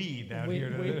extinct breed out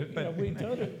here.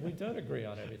 We don't agree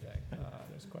on everything.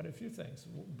 There's quite a few things,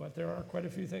 but there are quite a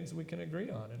few things we can agree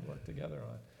on and work together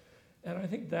on. And I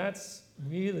think that's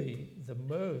really the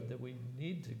mode that we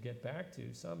need to get back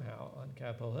to somehow on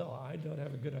Capitol Hill. I don't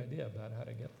have a good idea about how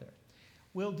to get there.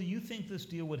 Will, do you think this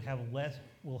deal will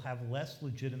have less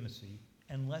legitimacy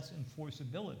and less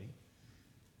enforceability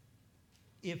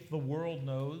if the world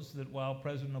knows that while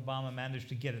President Obama managed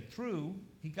to get it through,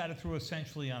 he got it through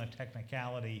essentially on a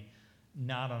technicality,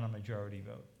 not on a majority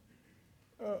vote?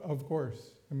 Of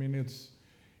course. I mean,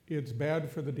 it's bad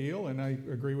for the deal, and I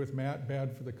agree with Matt,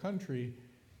 bad for the country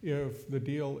if the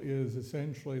deal is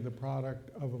essentially the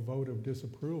product of a vote of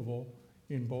disapproval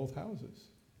in both houses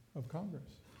of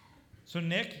Congress. So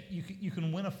Nick, you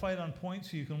can win a fight on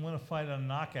points, or you can win a fight on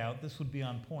knockout. This would be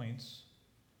on points.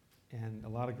 And a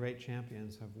lot of great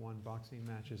champions have won boxing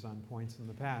matches on points in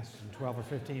the past, in 12 or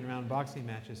 15 round boxing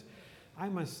matches. I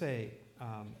must say,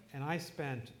 and I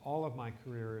spent all of my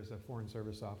career as a Foreign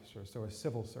Service officer, so a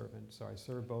civil servant, so I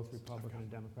served both Republican and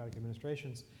Democratic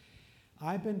administrations.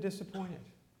 I've been disappointed,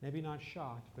 maybe not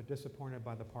shocked, but disappointed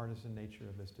by the partisan nature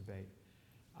of this debate.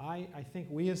 I think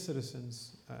we as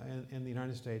citizens in the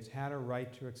United States had a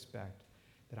right to expect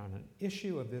that on an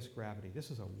issue of this gravity, this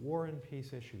is a war and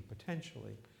peace issue,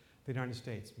 potentially, the United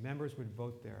States, members would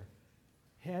vote their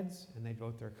heads and they'd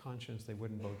vote their conscience. They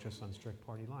wouldn't vote just on strict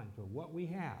party lines. But what we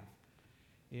have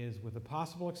is, with the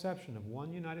possible exception of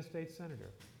one United States senator,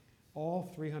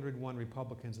 all 301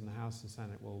 Republicans in the House and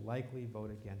Senate will likely vote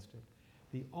against it.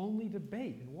 The only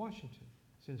debate in Washington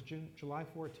since July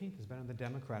 14th has been on the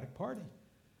Democratic Party.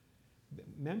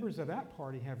 Members of that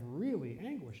party have really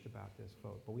anguished about this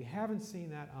vote, but we haven't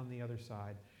seen that on the other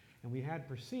side. And we had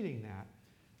preceding that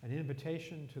an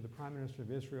invitation to the Prime Minister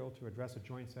of Israel to address a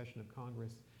joint session of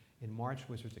Congress in March,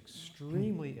 which was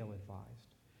extremely ill-advised.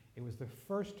 It was the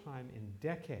first time in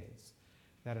decades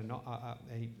that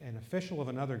an official of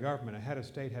another government, a head of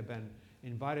state, had been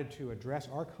invited to address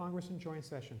our Congress in joint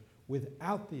session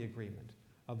without the agreement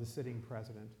of the sitting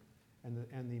president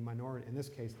and the minority, in this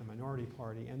case, the minority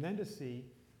party, and then to see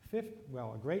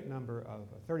a great number of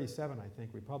 37, I think,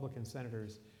 Republican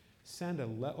senators send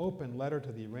an open letter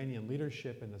to the Iranian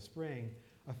leadership in the spring,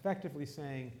 effectively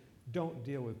saying, don't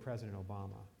deal with President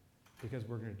Obama because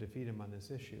we're going to defeat him on this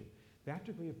issue. That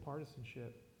degree of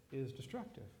partisanship is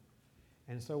destructive.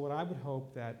 And so what I would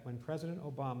hope that when President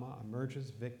Obama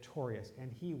emerges victorious,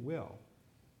 and he will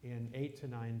in 8 to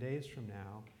 9 days from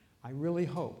now, I really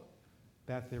hope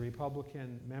that the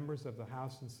Republican members of the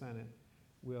House and Senate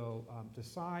will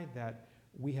decide that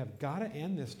we have got to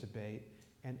end this debate,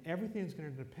 and everything's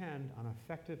going to depend on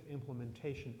effective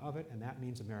implementation of it, and that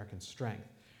means American strength.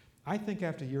 I think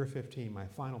after year 15, my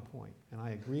final point, and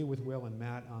I agree with Will and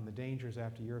Matt on the dangers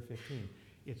after year 15,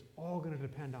 it's all going to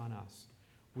depend on us.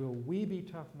 Will we be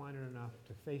tough-minded enough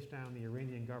to face down the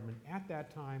Iranian government at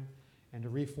that time and to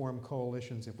reform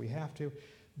coalitions if we have to?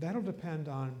 That'll depend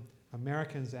on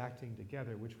Americans acting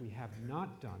together, which we have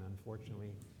not done,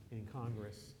 unfortunately, in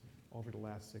Congress over the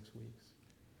last 6 weeks.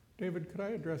 David, could I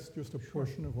address just a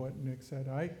portion of what Nick said?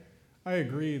 I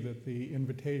agree that the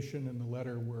invitation and the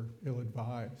letter were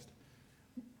ill-advised.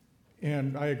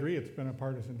 And I agree it's been a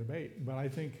partisan debate, but I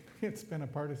think it's been a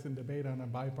partisan debate on a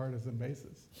bipartisan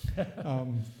basis.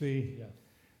 The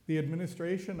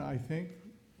administration, I think,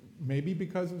 maybe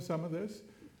because of some of this,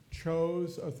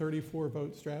 chose a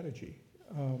 34-vote strategy.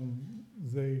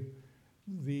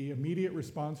 The immediate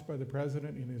response by the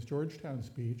president in his Georgetown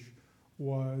speech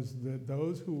was that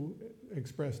those who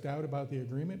expressed doubt about the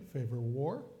agreement favor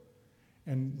war,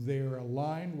 and they're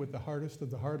aligned with the hardest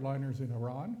of the hardliners in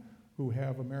Iran who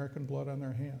have American blood on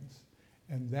their hands.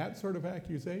 And that sort of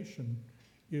accusation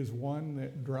is one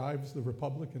that drives the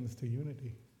Republicans to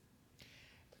unity.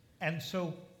 And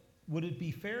so would it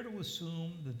be fair to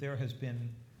assume that there has been,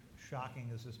 shocking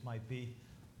as this might be,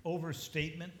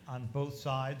 overstatement on both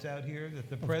sides out here, that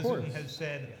the president has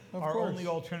said our only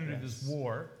alternative is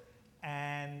war,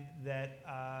 and that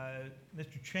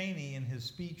Mr. Cheney in his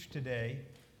speech today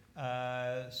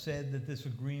said that this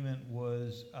agreement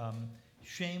was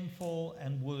shameful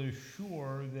and would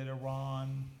assure that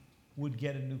Iran would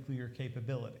get a nuclear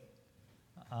capability.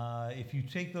 If you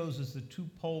take those as the two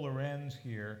polar ends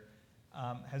here,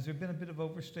 has there been a bit of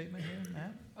overstatement here,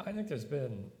 Matt? I think there's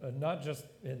been, not just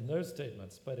in those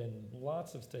statements, but in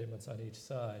lots of statements on each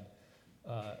side,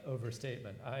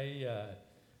 overstatement.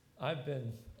 I've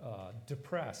been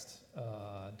depressed,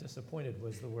 disappointed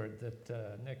was the word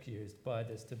that Nick used, by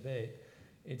this debate.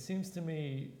 It seems to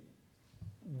me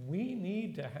we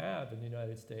need to have in the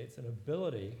United States an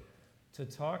ability to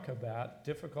talk about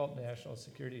difficult national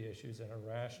security issues in a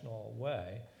rational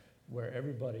way, where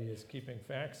everybody is keeping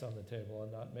facts on the table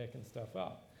and not making stuff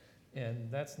up.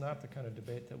 And that's not the kind of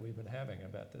debate that we've been having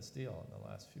about this deal in the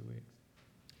last few weeks.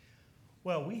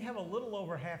 Well, we have a little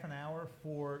over half an hour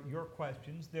for your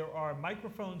questions. There are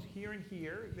microphones here and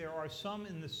here. There are some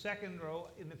in the second row,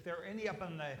 and if there are any up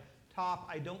on the top,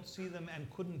 I don't see them and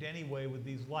couldn't anyway with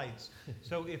these lights.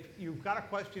 So if you've got a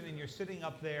question and you're sitting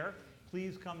up there,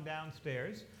 please come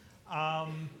downstairs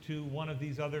to one of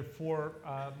these other 4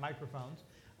 microphones.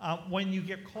 When you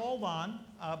get called on,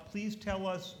 please tell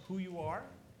us who you are,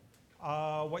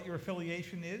 what your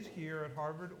affiliation is here at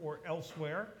Harvard or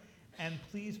elsewhere, and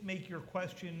please make your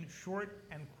question short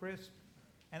and crisp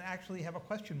and actually have a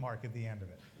question mark at the end of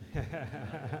it.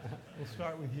 We'll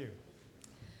start with you.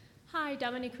 Hi,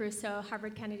 Dominique Russo,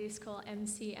 Harvard Kennedy School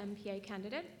MC/MPA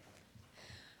candidate.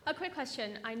 A quick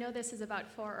question. I know this is about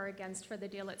for or against for the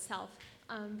deal itself,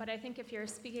 but I think if you're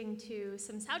speaking to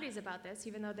some Saudis about this,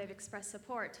 even though they've expressed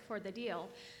support for the deal,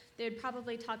 they'd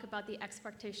probably talk about the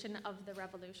expectation of the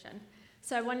revolution.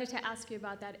 So I wanted to ask you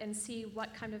about that and see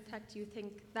what kind of effect you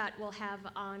think that will have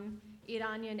on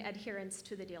Iranian adherence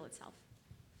to the deal itself.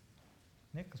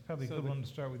 Nick, it's probably a So good one to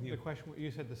start with you. The question, you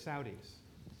said the Saudis.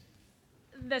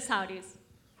 The Saudis.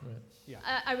 Right. Yeah.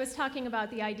 I was talking about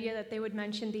the idea that they would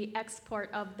mention the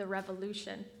export of the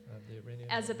revolution The Iranian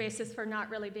as a basis for not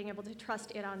really being able to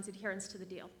trust Iran's adherence to the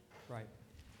deal. Right.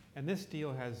 And this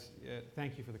deal has,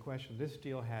 thank you for the question, this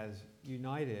deal has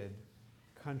united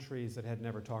countries that had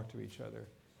never talked to each other.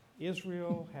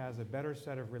 Israel has a better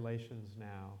set of relations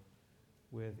now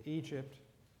with Egypt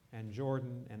and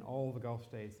Jordan and all the Gulf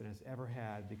states than it's ever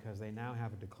had, because they now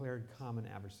have a declared common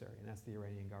adversary, and that's the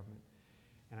Iranian government.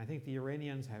 And I think the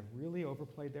Iranians have really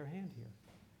overplayed their hand here.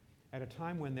 At a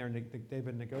time when they've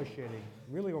been negotiating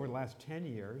really over the last 10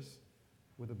 years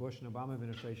with the Bush and Obama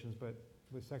administrations, but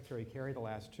with Secretary Kerry the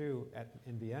last 2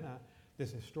 in Vienna,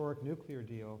 this historic nuclear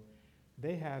deal,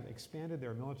 they have expanded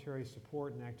their military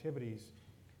support and activities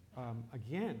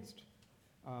against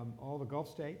all the Gulf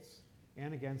states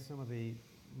and against some of the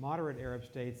moderate Arab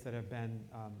states that have been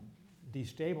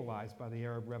destabilized by the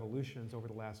Arab revolutions over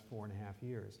the last 4.5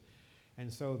 years.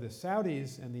 And so the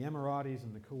Saudis and the Emiratis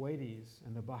and the Kuwaitis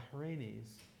and the Bahrainis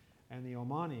and the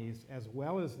Omanis, as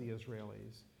well as the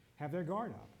Israelis, have their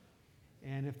guard up.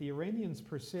 And if the Iranians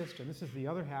persist, and this is the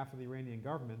other half of the Iranian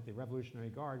government, the Revolutionary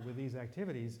Guard, with these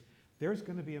activities, there's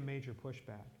going to be a major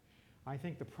pushback. I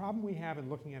think the problem we have in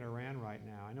looking at Iran right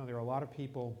now, I know there are a lot of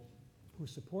people who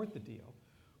support the deal,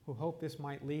 who hope this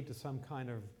might lead to some kind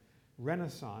of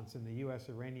renaissance in the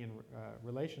U.S.-Iranian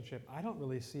relationship. I don't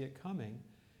really see it coming,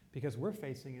 because we're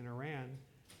facing an Iran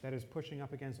that is pushing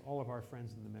up against all of our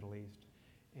friends in the Middle East.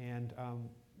 And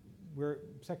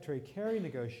Secretary Kerry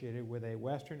negotiated with a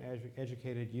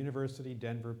Western-educated University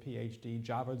Denver PhD,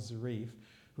 Javad Zarif,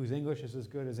 whose English is as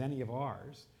good as any of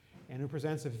ours, and who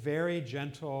presents a very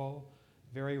gentle,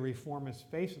 very reformist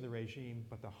face of the regime.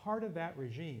 But the heart of that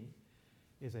regime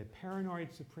is a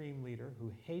paranoid supreme leader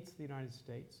who hates the United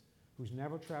States, who's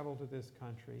never traveled to this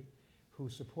country, who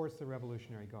supports the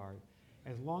Revolutionary Guard.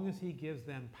 As long as he gives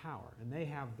them power, and they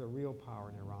have the real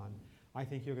power in Iran, I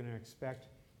think you're going to expect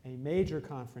a major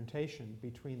confrontation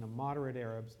between the moderate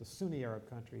Arabs, the Sunni Arab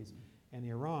countries, and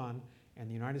Iran, and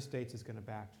the United States is going to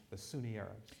back the Sunni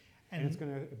Arabs. And it's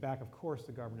going to back, of course,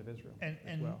 the government of Israel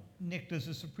as well. Nick, does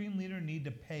the Supreme Leader need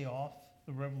to pay off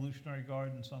the Revolutionary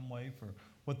Guard in some way for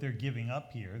what they're giving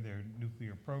up here, their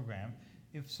nuclear program?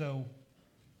 If so,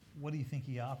 what do you think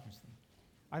he offers them?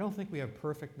 I don't think we have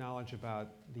perfect knowledge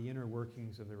about the inner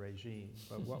workings of the regime,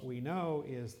 but what we know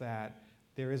is that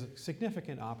there is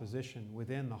significant opposition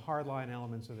within the hardline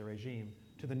elements of the regime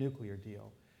to the nuclear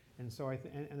deal. And so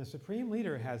and the Supreme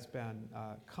Leader has been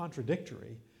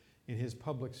contradictory in his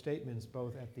public statements,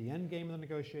 both at the end game of the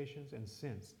negotiations and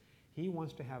since. He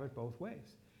wants to have it both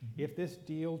ways. Mm-hmm. If this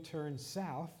deal turns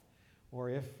south, or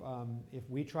if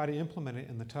we try to implement it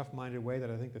in the tough-minded way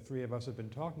that I think the 3 of us have been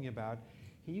talking about,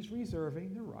 he's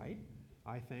reserving the right,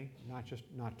 I think,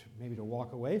 maybe to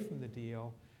walk away from the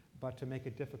deal, but to make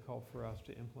it difficult for us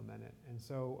to implement it. And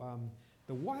so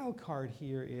the wild card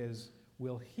here is,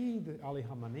 will Ali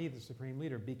Khamenei, the Supreme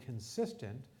Leader, be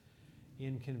consistent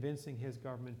in convincing his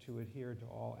government to adhere to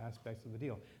all aspects of the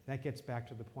deal? That gets back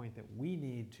to the point that we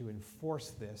need to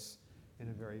enforce this in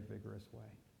a very vigorous way.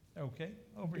 Okay,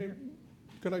 over here.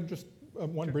 Could I just,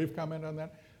 one brief comment on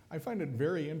that? I find it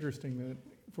very interesting that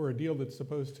for a deal that's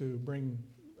supposed to bring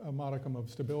a modicum of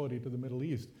stability to the Middle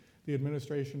East, the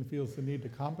administration feels the need to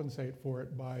compensate for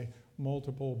it by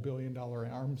multiple billion-dollar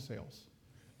arms sales.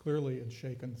 Clearly, it's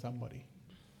shaken somebody.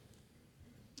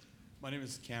 My name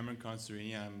is Cameron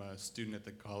Constarini. I'm a student at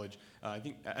the college. I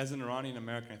think as an Iranian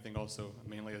American, I think also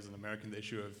mainly as an American, the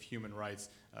issue of human rights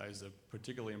is a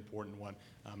particularly important one,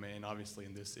 and obviously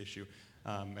in this issue,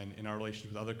 and in our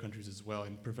relations with other countries as well.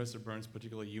 And Professor Burns,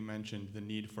 particularly, you mentioned the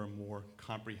need for a more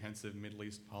comprehensive Middle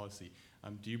East policy.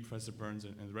 Do you, Professor Burns,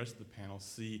 and the rest of the panel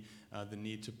see the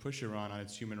need to push Iran on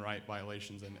its human rights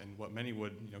violations and what many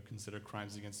would consider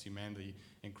crimes against humanity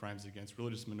and crimes against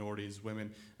religious minorities,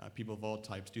 women, people of all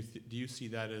types? Do you see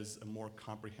that as a more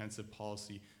comprehensive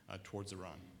policy towards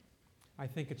Iran? I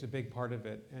think it's a big part of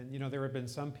it. And there have been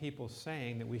some people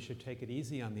saying that we should take it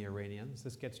easy on the Iranians.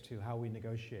 This gets to how we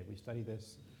negotiate. We study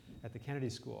this at the Kennedy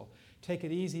School. Take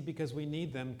it easy because we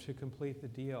need them to complete the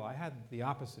deal. I had the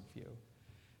opposite view,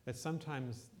 that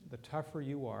sometimes the tougher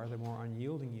you are, the more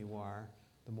unyielding you are,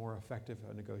 the more effective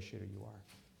a negotiator you are,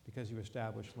 because you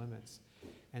establish limits.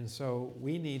 And so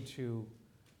we need to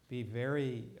be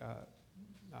very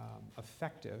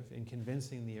effective in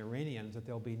convincing the Iranians that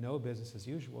there'll be no business as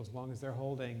usual as long as they're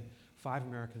holding 5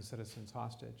 American citizens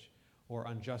hostage or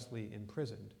unjustly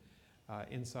imprisoned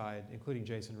inside, including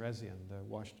Jason Rezaian, the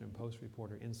Washington Post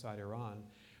reporter, inside Iran.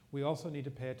 We also need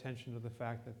to pay attention to the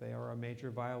fact that they are a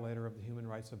major violator of the human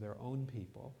rights of their own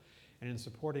people. And in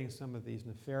supporting some of these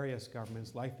nefarious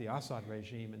governments like the Assad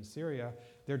regime in Syria,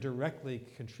 they're directly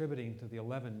contributing to the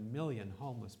 11 million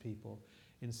homeless people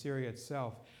in Syria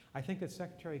itself. I think that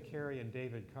Secretary Kerry and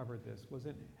David covered this,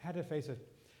 had to face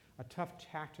a tough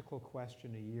tactical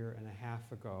question a year and a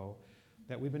half ago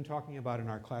that we've been talking about in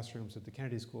our classrooms at the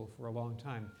Kennedy School for a long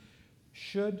time.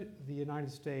 Should the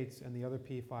United States and the other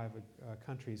P5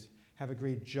 countries have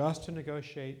agreed just to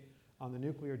negotiate on the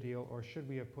nuclear deal, or should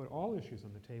we have put all issues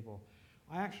on the table?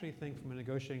 I actually think from a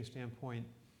negotiating standpoint,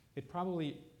 it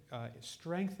probably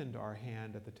strengthened our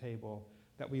hand at the table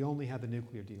that we only had the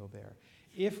nuclear deal there.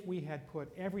 If we had put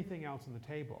everything else on the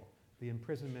table, the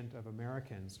imprisonment of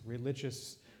Americans,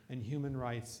 religious and human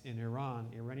rights in Iran,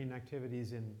 Iranian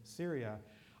activities in Syria,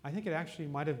 I think it actually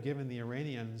might have given the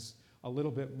Iranians a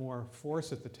little bit more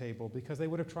force at the table because they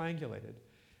would have triangulated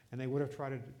and they would have tried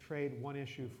to trade one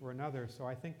issue for another. So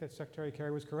I think that Secretary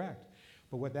Kerry was correct.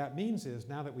 But what that means is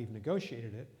now that we've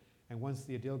negotiated it and once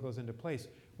the deal goes into place,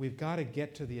 we've got to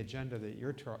get to the agenda that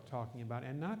you're talking about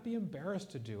and not be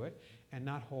embarrassed to do it and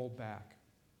not hold back.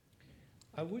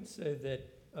 I would say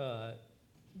that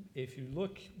if you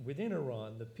look within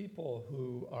Iran, the people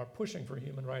who are pushing for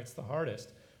human rights the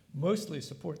hardest mostly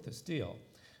support this deal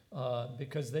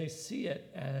because they see it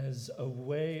as a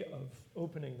way of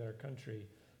opening their country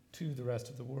to the rest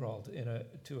of the world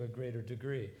to a greater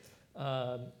degree.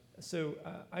 So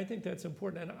I think that's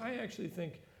important. And I actually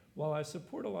think, while I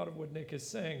support a lot of what Nick is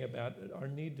saying about our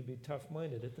need to be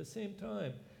tough-minded, at the same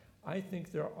time, I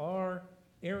think there are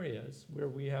areas where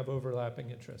we have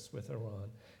overlapping interests with Iran,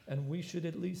 and we should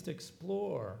at least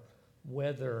explore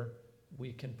whether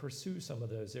we can pursue some of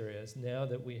those areas now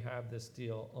that we have this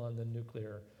deal on the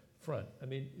nuclear front. I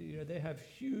mean, they have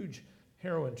huge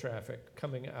heroin traffic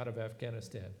coming out of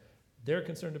Afghanistan. They're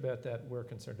concerned about that, we're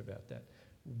concerned about that.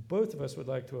 Both of us would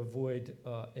like to avoid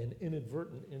an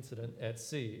inadvertent incident at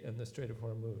sea in the Strait of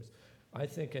Hormuz. I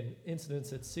think an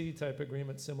incidents at sea type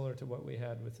agreement similar to what we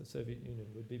had with the Soviet Union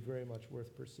would be very much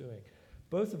worth pursuing.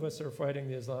 Both of us are fighting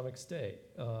the Islamic State.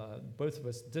 Both of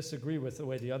us disagree with the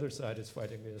way the other side is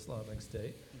fighting the Islamic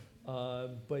State.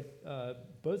 But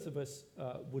both of us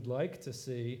would like to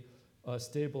see a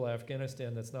stable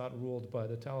Afghanistan that's not ruled by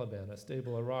the Taliban, a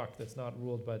stable Iraq that's not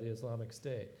ruled by the Islamic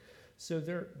State. So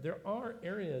there are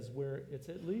areas where it's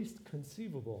at least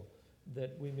conceivable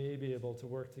that we may be able to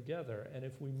work together. And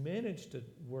if we manage to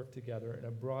work together in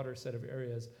a broader set of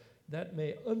areas, that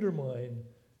may undermine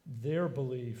their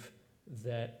belief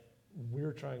that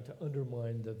we're trying to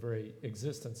undermine the very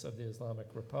existence of the Islamic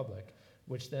Republic,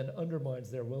 which then undermines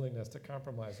their willingness to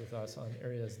compromise with us on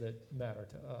areas that matter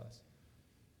to us.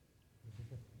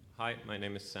 Hi, my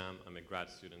name is Sam. I'm a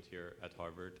grad student here at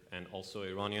Harvard and also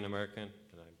Iranian American,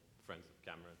 and I'm friends with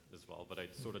Cameron as well, but I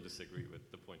sort of disagree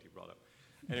with the point he brought up.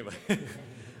 Anyway,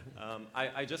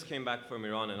 I just came back from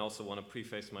Iran and also want to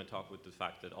preface my talk with the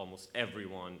fact that almost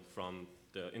everyone, from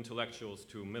the intellectuals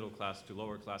to middle class to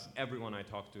lower class, everyone I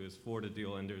talk to is for the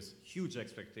deal, and there's huge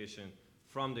expectation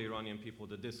from the Iranian people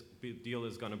that this deal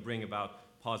is going to bring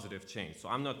about positive change. So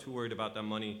I'm not too worried about that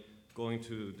money going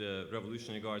to the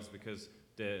Revolutionary Guards because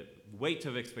the weight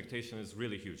of expectation is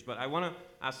really huge. But I want to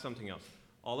ask something else.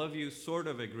 all of you sort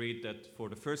of agreed that for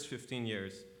the first 15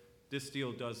 years, this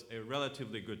deal does a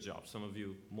relatively good job. Some of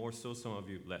you more so, some of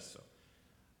you less so.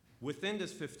 Within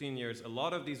this 15 years, a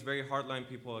lot of these very hardline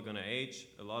people are going to age.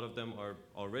 A lot of them are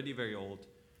already very old.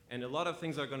 And a lot of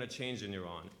things are going to change in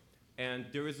Iran. And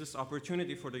there is this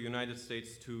opportunity for the United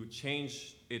States to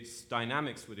change its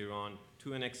dynamics with Iran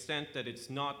to an extent that it's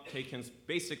not taken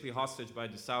basically hostage by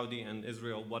the Saudi and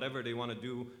Israel. Whatever they want to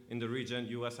do in the region,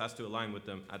 US has to align with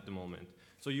them at the moment.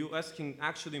 So US can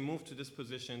actually move to this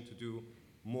position to do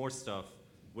more stuff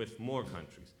with more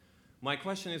countries. My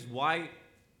question is, why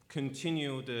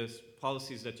continue the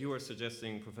policies that you are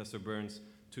suggesting, Professor Burns,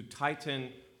 to tighten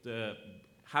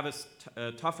have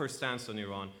a tougher stance on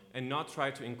Iran and not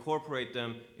try to incorporate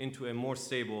them into a more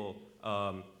stable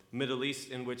Middle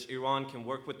East in which Iran can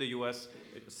work with the US,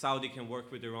 Saudi can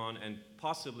work with Iran, and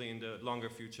possibly in the longer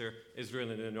future,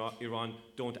 Israel and Iran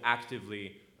don't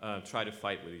actively try to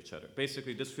fight with each other.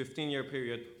 Basically, this 15-year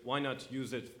period, why not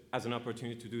use it as an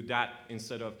opportunity to do that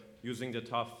instead of using the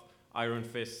tough iron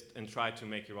fist and try to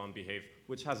make Iran behave,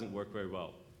 which hasn't worked very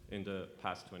well in the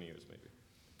past 20 years, maybe.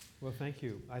 Well, thank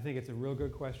you. I think it's a real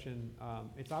good question.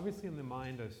 It's obviously in the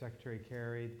mind of Secretary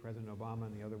Kerry, President Obama,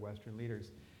 and the other Western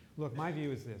leaders. Look, my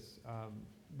view is this.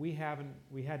 We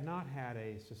had not had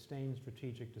a sustained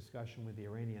strategic discussion with the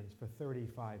Iranians for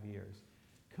 35 years.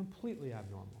 Completely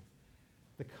abnormal.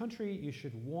 The country you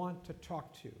should want to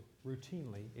talk to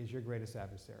routinely is your greatest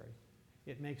adversary.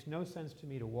 It makes no sense to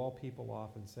me to wall people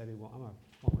off and say, well, I'm a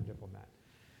former diplomat,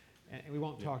 and we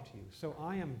won't talk to you. So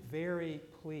I am very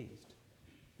pleased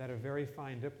that a very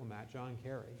fine diplomat, John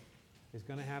Kerry, is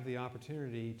going to have the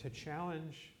opportunity to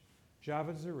challenge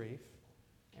Javad Zarif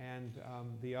and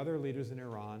the other leaders in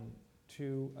Iran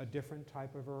to a different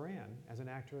type of Iran as an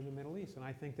actor in the Middle East. And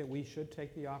I think that we should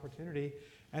take the opportunity,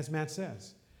 as Matt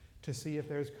says, to see if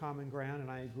there's common ground. And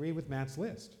I agree with Matt's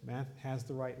list. Matt has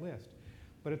the right list.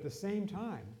 But at the same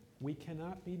time, we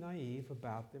cannot be naive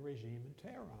about the regime in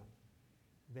Tehran.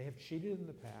 They have cheated in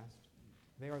the past.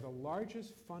 They are the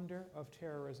largest funder of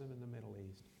terrorism in the Middle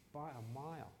East by a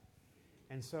mile.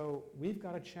 And so we've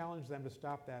got to challenge them to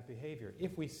stop that behavior.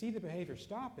 If we see the behavior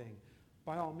stopping,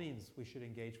 by all means, we should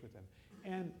engage with them.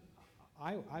 And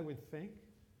I would think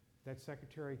that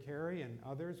Secretary Kerry and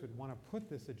others would want to put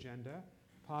this agenda,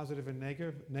 positive and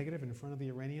negative, in front of the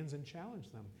Iranians and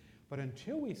challenge them. But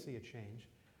until we see a change,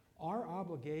 our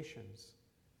obligations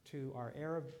to our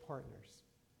Arab partners,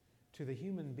 to the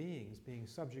human beings being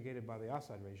subjugated by the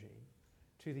Assad regime,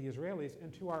 to the Israelis,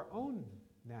 and to our own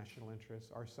national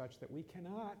interests are such that we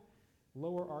cannot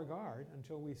lower our guard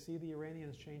until we see the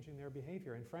Iranians changing their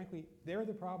behavior. And frankly, they're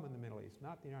the problem in the Middle East,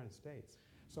 not the United States.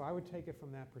 So I would take it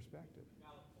from that perspective.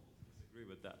 Disagree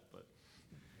with that, but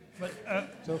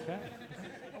it's okay.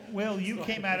 Well, you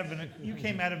came out of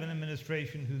an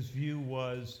administration whose view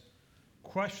was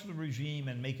crush the regime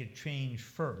and make it change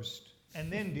first,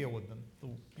 and then deal with them the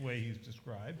way he's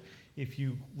described. If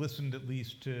you listened at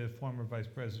least to former Vice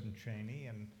President Cheney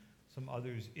and some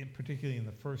others, particularly in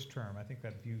the first term, I think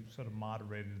that view sort of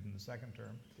moderated in the second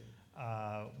term,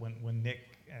 when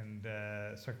Nick and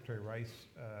Secretary Rice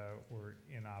were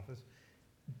in office.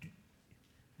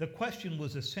 The question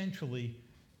was essentially,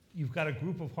 you've got a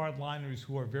group of hardliners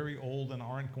who are very old and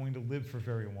aren't going to live for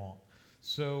very long.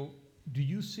 So do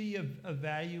you see a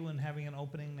value in having an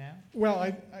opening now?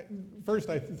 Well, first,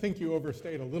 I think you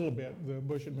overstate a little bit the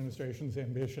Bush administration's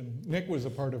ambition. Nick was a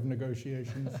part of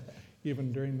negotiations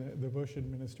even during the Bush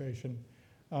administration.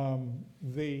 And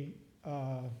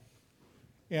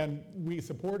we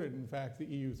supported, in fact, the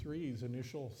EU3's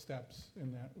initial steps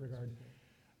in that regard.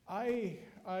 I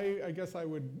guess I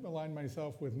would align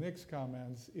myself with Nick's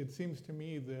comments. It seems to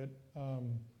me that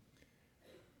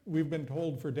we've been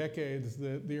told for decades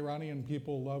that the Iranian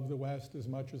people love the West as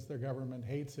much as their government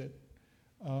hates it.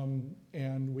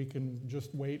 And we can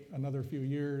just wait another few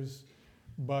years.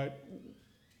 But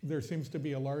there seems to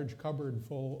be a large cupboard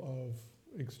full of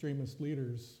extremist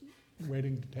leaders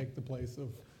waiting to take the place of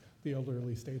the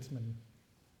elderly statesmen.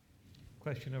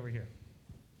 Question over here.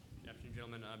 Good afternoon,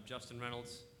 gentlemen. I'm Justin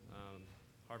Reynolds,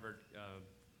 Harvard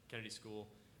Kennedy School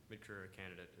mid-career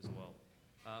candidate as well.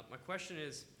 My question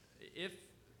is, if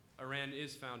Iran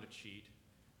is found to cheat,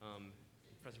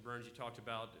 Professor Burns, you talked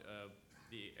about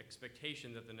the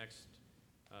expectation that the next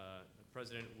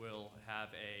president will have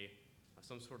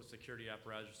some sort of security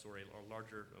apparatus or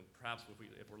larger, perhaps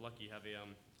if we're lucky, have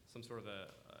some sort of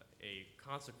a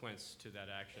consequence to that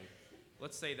action.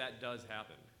 Let's say that does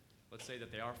happen. Let's say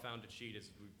that they are found to cheat,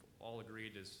 as we've all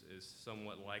agreed is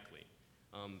somewhat likely.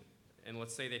 And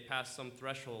let's say they pass some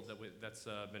threshold that's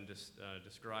been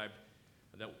described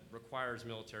that requires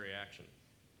military action.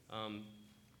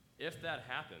 if that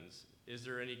happens, is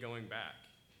there any going back?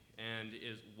 And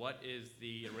what is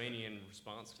the Iranian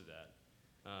response to that?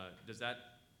 Does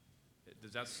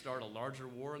that start a larger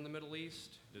war in the Middle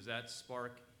East? Does that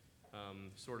spark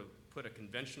sort of put a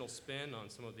conventional spin on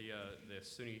some of the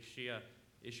Sunni-Shia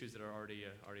issues that are already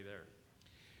there?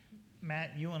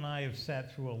 Matt, you and I have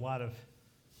sat through a lot of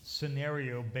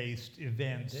scenario-based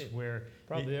events. Indeed. Where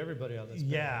Probably everybody on this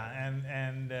panel. yeah,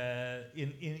 and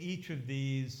in each of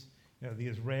these, the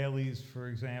Israelis, for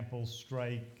example,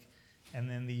 strike, and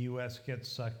then the U.S. gets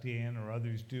sucked in, or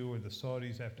others do, or the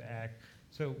Saudis have to act.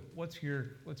 So what's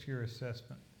your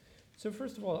assessment? So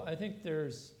first of all, I think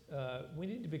we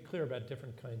need to be clear about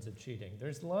different kinds of cheating.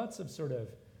 There's lots of sort of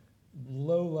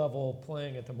low-level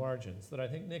playing at the margins that I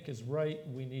think Nick is right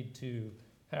we need to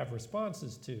have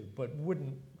responses to, but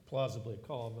wouldn't plausibly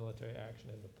call military action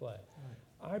into play.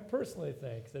 Right. I personally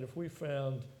think that if we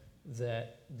found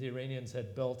that the Iranians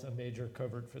had built a major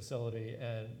covert facility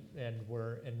and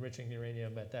were enriching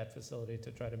uranium at that facility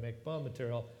to try to make bomb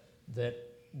material, that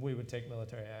we would take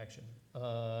military action.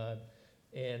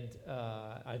 And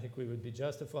I think we would be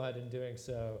justified in doing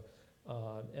so.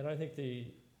 And I think the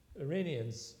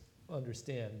Iranians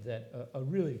understand that a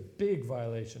really big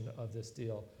violation of this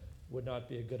deal would not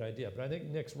be a good idea. But I think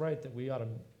Nick's right that we ought to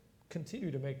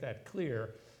continue to make that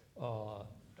clear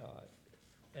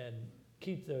and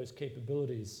keep those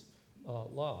capabilities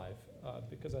live,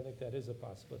 because I think that is a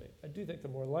possibility. I do think the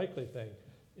more likely thing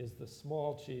is the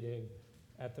small cheating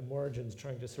at the margins,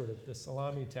 trying to sort of the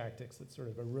salami tactics that sort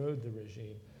of erode the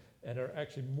regime and are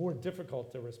actually more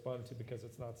difficult to respond to because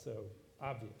it's not so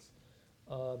obvious.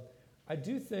 I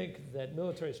do think that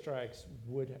military strikes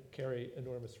would carry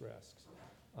enormous risks.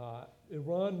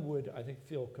 Iran would, I think,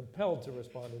 feel compelled to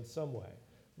respond in some way,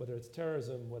 whether it's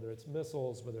terrorism, whether it's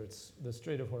missiles, whether it's the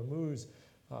Strait of Hormuz,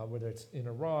 whether it's in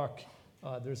Iraq.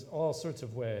 There's all sorts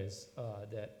of ways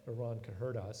that Iran could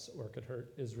hurt us or could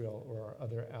hurt Israel or our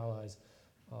other allies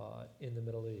in the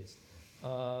Middle East.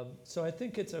 So I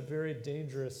think it's a very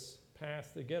dangerous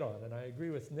path to get on. And I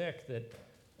agree with Nick that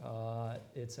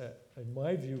in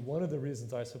my view, one of the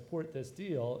reasons I support this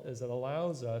deal is it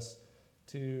allows us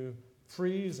to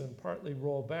freeze and partly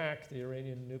roll back the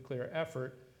Iranian nuclear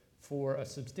effort for a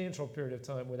substantial period of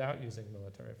time without using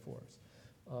military force.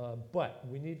 But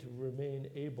we need to remain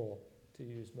able to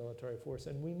use military force,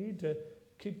 and we need to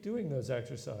keep doing those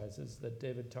exercises that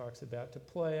David talks about to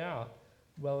play out.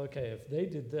 Well, okay, if they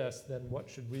did this, then what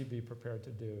should we be prepared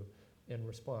to do in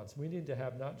response? We need to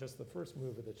have not just the first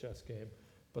move of the chess game,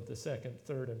 but the second,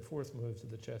 third, and fourth moves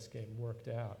of the chess game worked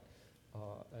out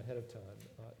ahead of time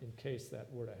in case that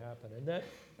were to happen. And that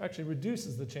actually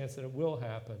reduces the chance that it will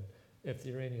happen if the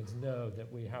Iranians know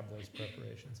that we have those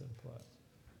preparations in place.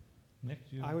 Nick,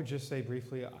 I would just say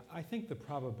briefly, I think the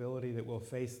probability that we'll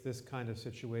face this kind of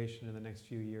situation in the next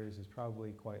few years is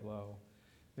probably quite low.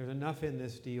 There's enough in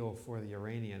this deal for the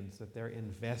Iranians that they're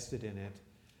invested in it,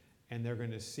 and they're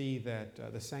going to see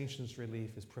that the sanctions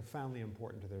relief is profoundly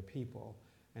important to their people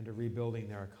and to rebuilding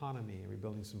their economy and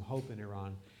rebuilding some hope in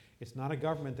Iran. It's not a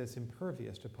government that's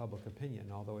impervious to public opinion,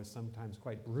 although it's sometimes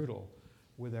quite brutal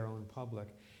with their own public.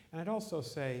 And I'd also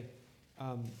say,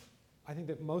 I think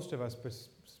that most of us,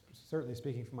 certainly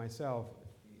speaking for myself,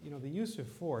 the use of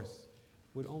force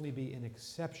would only be in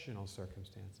exceptional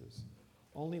circumstances,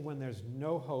 only when there's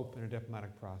no hope in a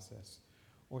diplomatic process,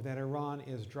 or that Iran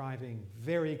is driving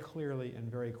very clearly and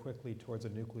very quickly towards a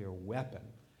nuclear weapon.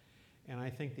 And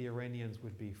I think the Iranians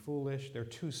would be foolish. They're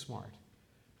too smart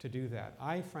to do that.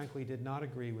 I frankly did not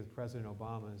agree with President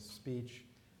Obama's speech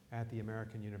at the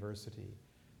American University.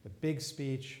 The big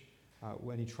speech,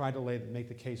 when he tried to make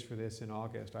the case for this in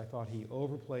August, I thought he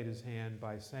overplayed his hand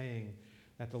by saying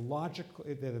that that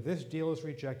if this deal is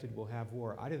rejected, we'll have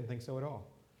war. I didn't think so at all.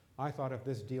 I thought if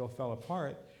this deal fell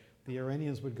apart, the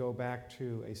Iranians would go back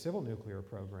to a civil nuclear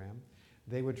program.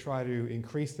 They would try to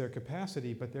increase their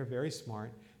capacity, but they're very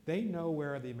smart. They know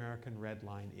where the American red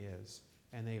line is,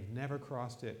 and they've never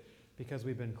crossed it because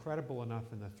we've been credible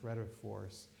enough in the threat of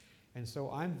force. And so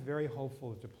I'm very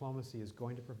hopeful that diplomacy is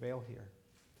going to prevail here.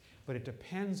 But it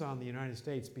depends on the United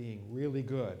States being really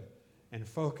good and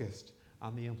focused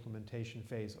on the implementation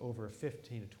phase over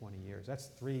 15 to 20 years. That's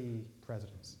 3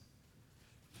 presidents.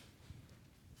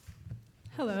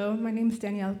 Hello, my name is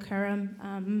Danielle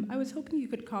Karam. I was hoping you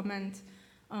could comment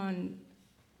on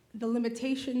the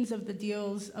limitations of the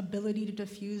deal's ability to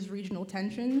diffuse regional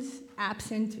tensions,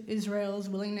 absent Israel's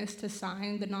willingness to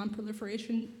sign the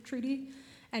Non-Proliferation Treaty,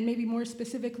 and maybe more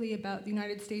specifically about the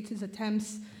United States'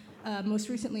 attempts, most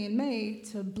recently in May,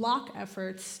 to block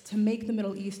efforts to make the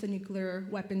Middle East a nuclear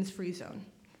weapons-free zone.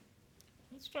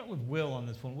 Let's start with Will on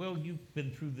this one. Will, you've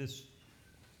been through this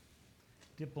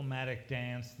diplomatic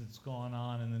dance that's gone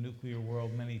on in the nuclear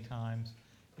world many times,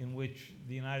 in which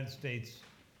the United States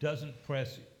doesn't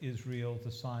press Israel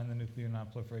to sign the Nuclear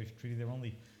Non-Proliferation Treaty. There are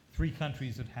only 3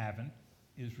 countries that haven't: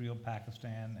 Israel,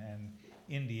 Pakistan, and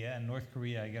India. And North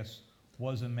Korea, I guess,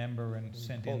 was a member and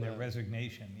sent in pulled their out.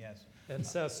 resignation, yes. And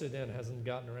South Sudan hasn't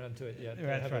gotten around to it yet. They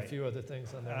That's have right. a few other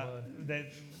things on their mind.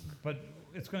 But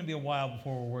it's going to be a while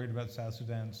before we're worried about South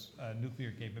Sudan's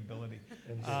nuclear capability.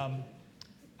 Indeed.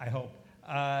 I hope.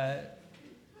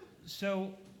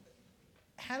 So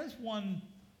how does one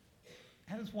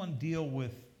deal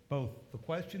with both the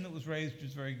question that was raised, which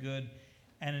is very good,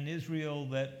 and an Israel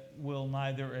that will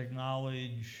neither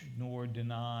acknowledge nor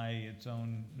deny its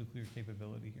own nuclear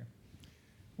capability here?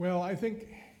 Well, I think,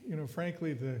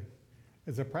 frankly,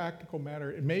 as a practical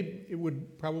matter, it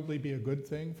would probably be a good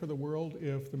thing for the world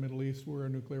if the Middle East were a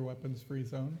nuclear weapons-free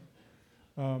zone.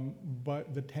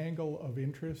 But the tangle of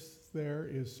interests there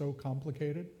is so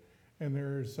complicated, and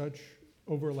there are such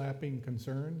overlapping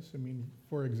concerns. I mean,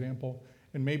 for example,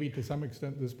 and maybe to some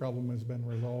extent this problem has been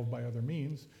resolved by other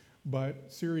means,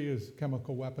 but Syria's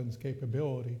chemical weapons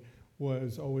capability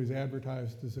was always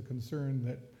advertised as a concern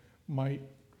that might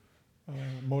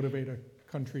motivate a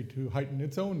country to heighten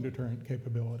its own deterrent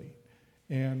capability.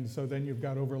 And so then you've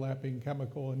got overlapping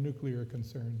chemical and nuclear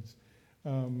concerns.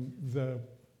 The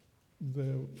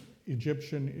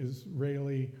Egyptian,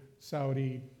 Israeli,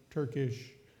 Saudi,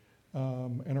 Turkish,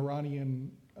 and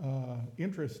Iranian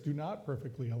interests do not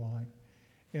perfectly align.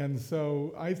 And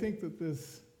so I think that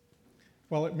this,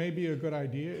 while it may be a good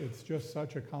idea, it's just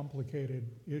such a complicated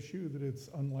issue that it's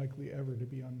unlikely ever to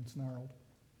be unsnarled.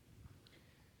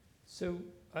 So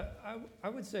I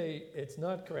would say it's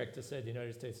not correct to say the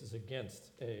United States is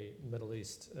against a Middle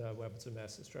East weapons of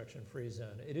mass destruction free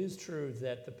zone. It is true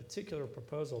that the particular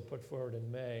proposal put forward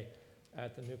in May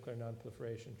at the Nuclear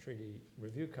Non-Proliferation Treaty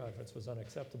Review Conference was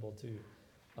unacceptable to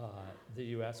the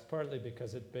U.S., partly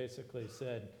because it basically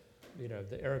said,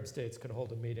 the Arab states could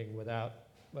hold a meeting without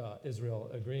Israel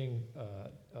agreeing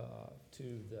to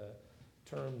the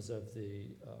terms of the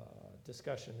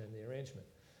discussion and the arrangement.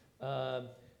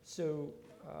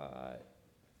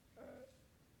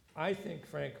 I think,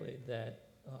 frankly, that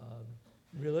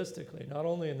realistically, not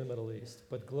only in the Middle East,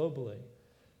 but globally,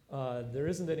 there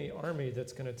isn't any army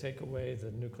that's going to take away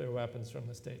the nuclear weapons from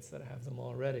the states that have them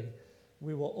already.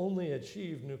 We will only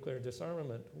achieve nuclear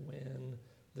disarmament when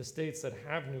the states that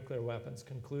have nuclear weapons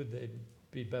conclude they'd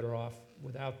be better off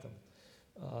without them.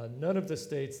 None of the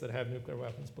states that have nuclear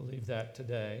weapons believe that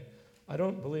today. I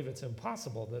don't believe it's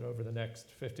impossible that over the next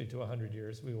 50 to 100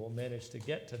 years we will manage to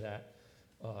get to that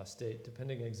state,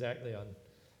 depending exactly on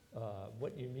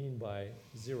what you mean by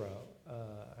zero.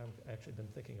 I've actually been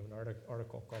thinking of an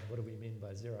article called "What Do We Mean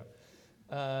by Zero?"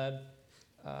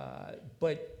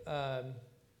 But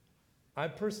I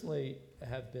personally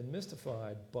have been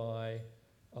mystified by,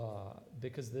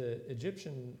 because the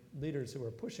Egyptian leaders who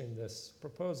are pushing this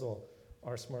proposal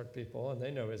are smart people, and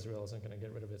they know Israel isn't going to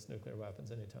get rid of its nuclear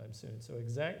weapons anytime soon. So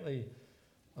exactly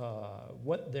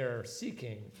what they're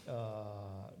seeking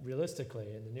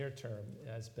realistically in the near term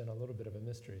has been a little bit of a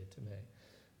mystery to me.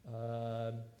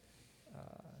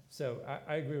 So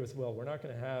I agree with Will. We're not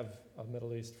going to have a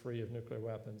Middle East free of nuclear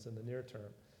weapons in the near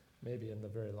term, maybe in the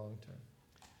very long term.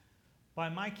 By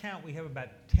my count, we have about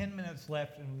 10 minutes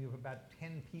left, and we have about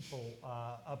 10 people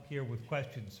up here with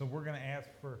questions. So we're going to ask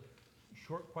for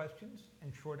short questions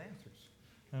and short answers.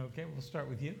 Okay, we'll start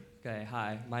with you. Okay,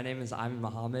 hi. My name is Ayman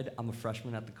Mohammed. I'm a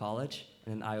freshman at the college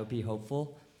and an IOP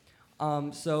hopeful.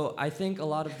 So I think a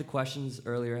lot of the questions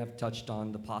earlier have touched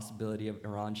on the possibility of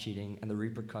Iran cheating and the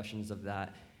repercussions of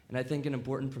that. And I think an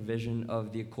important provision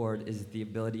of the accord is the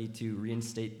ability to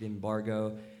reinstate the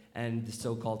embargo and the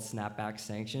so-called snapback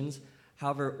sanctions.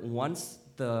 However, once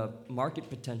the market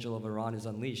potential of Iran is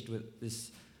unleashed with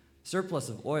this surplus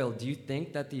of oil, do you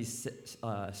think that these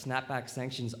snapback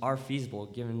sanctions are feasible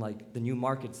given the new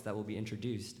markets that will be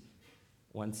introduced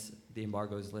once the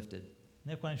embargo is lifted?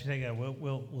 Nick, why don't you take that?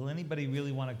 Will anybody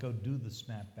really want to go do the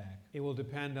snapback? It will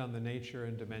depend on the nature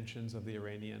and dimensions of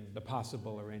the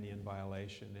possible Iranian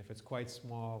violation. If it's quite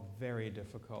small, very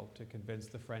difficult to convince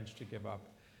the French to give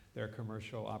up their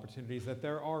commercial opportunities that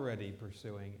they're already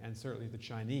pursuing, and certainly the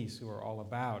Chinese, who are all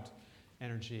about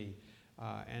energy.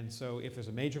 And so if there's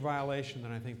a major violation,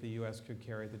 then I think the U.S. could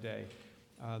carry the day.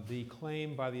 The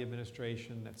claim by the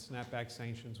administration that snapback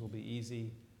sanctions will be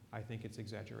easy, I think it's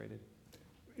exaggerated.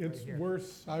 It's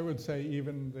worse, I would say,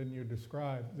 even than you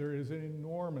described. There is an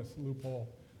enormous loophole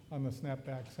on the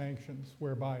snapback sanctions,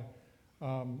 whereby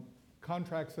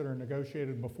contracts that are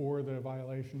negotiated before the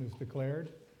violation is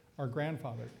declared are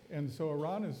grandfathered. And so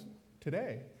Iran is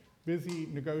today busy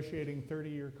negotiating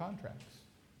 30-year contracts.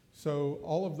 So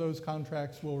all of those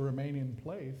contracts will remain in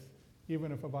place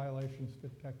even if a violation is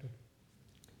detected.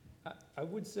 I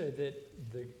would say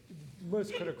that the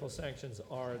most critical sanctions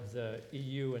are the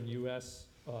EU and US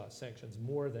sanctions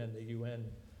more than the UN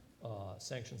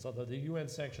sanctions, although the UN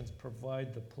sanctions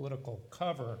provide the political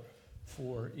cover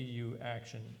for EU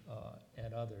action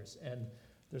and others. And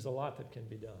there's a lot that can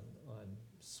be done on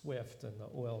SWIFT and the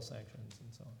oil sanctions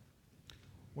and so on.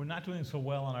 We're not doing so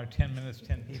well on our 10 minutes,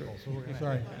 10 people, so we're going to...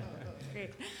 Sorry.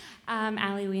 Great.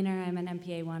 Allie Weiner, I'm an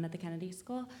MPA 1 at the Kennedy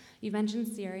School. You mentioned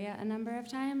Syria a number of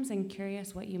times, and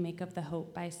curious what you make of the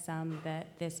hope by some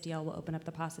that this deal will open up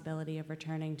the possibility of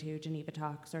returning to Geneva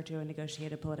talks or to a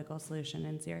negotiated political solution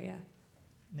in Syria.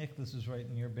 Nick, this is right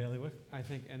in your bailiwick. I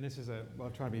think, and this is well, I'll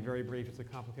try to be very brief, it's a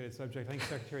complicated subject. I think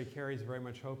Secretary Kerry is very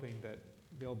much hoping that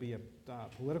there'll be a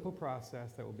political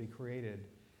process that will be created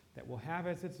that will have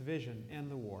as its vision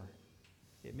end the war.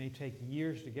 It may take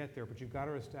years to get there, but you've got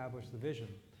to establish the vision.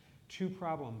 2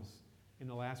 problems in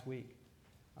the last week.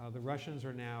 The Russians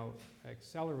are now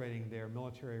accelerating their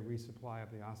military resupply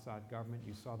of the Assad government.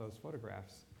 You saw those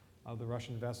photographs of the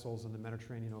Russian vessels in the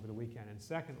Mediterranean over the weekend. And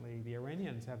secondly, the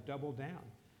Iranians have doubled down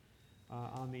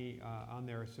on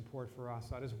their support for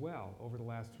Assad as well over the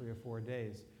last 3 or 4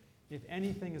 days. If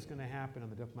anything is going to happen in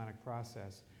the diplomatic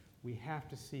process, we have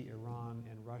to see Iran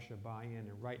and Russia buy in,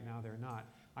 and right now they're not.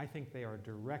 I think they are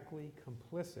directly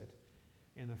complicit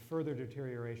in the further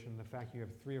deterioration, the fact you have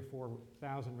 3,000 or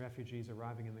 4,000 refugees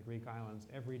arriving in the Greek islands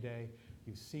every day.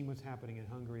 You've seen what's happening in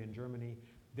Hungary and Germany.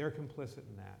 They're complicit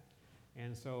in that.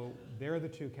 And so they're the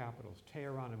 2 capitals,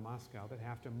 Tehran and Moscow, that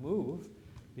have to move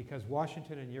because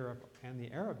Washington and Europe and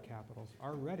the Arab capitals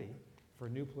are ready for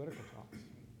new political talks.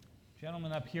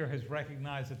 Gentleman up here has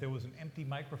recognized that there was an empty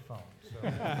microphone, so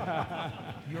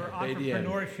your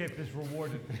entrepreneurship is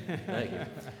rewarded. Thank you.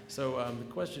 So the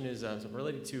question is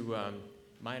related to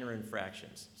minor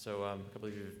infractions. So a couple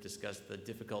of you have discussed the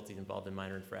difficulties involved in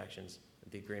minor infractions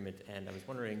of the agreement, and I was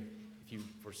wondering if you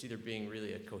foresee there being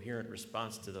really a coherent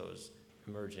response to those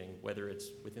emerging, whether it's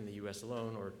within the U.S.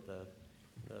 alone or the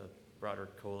broader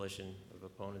coalition of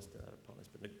opponents, not opponents,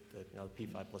 but the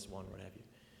P5+1, what have you.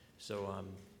 So,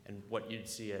 and what you'd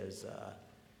see as,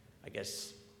 I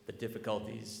guess, the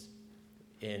difficulties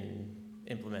in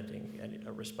implementing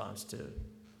a response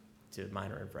to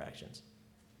minor infractions.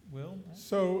 Will?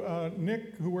 So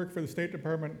Nick, who worked for the State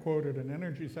Department, quoted an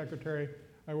energy secretary.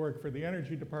 I work for the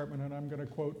Energy Department, and I'm going to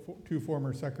quote 2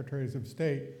 former secretaries of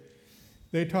state.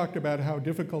 They talked about how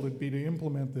difficult it'd be to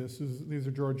implement this. These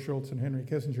are George Shultz and Henry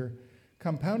Kissinger.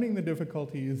 Compounding the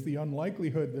difficulty is the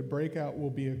unlikelihood that breakout will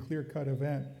be a clear-cut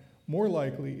event. More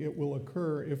likely, it will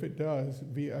occur, if it does,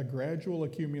 via a gradual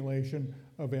accumulation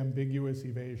of ambiguous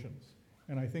evasions.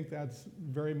 And I think that's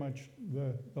very much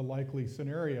the likely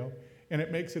scenario. And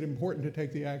it makes it important to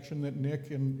take the action that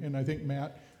Nick and I think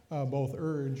Matt both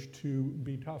urged to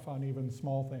be tough on even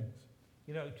small things.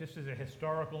 You know, just as a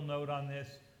historical note on this,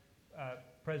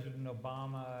 President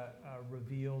Obama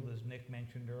revealed, as Nick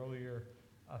mentioned earlier,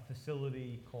 a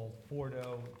facility called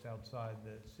Fordo. It's outside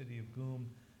the city of Qom.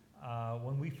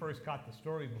 When we first got the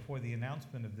story before the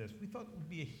announcement of this, we thought it would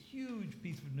be a huge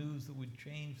piece of news that would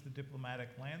change the diplomatic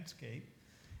landscape.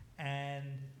 And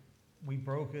we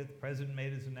broke it, the president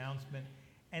made his announcement.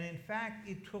 And in fact,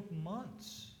 it took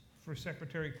months for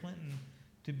Secretary Clinton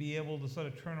to be able to sort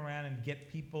of turn around and get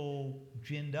people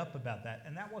ginned up about that.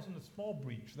 And that wasn't a small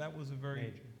breach. That was a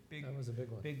very big, that was a big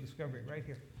one. Big discovery right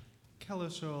here. Keller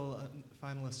Scholl,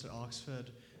 finalist at Oxford.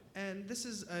 And this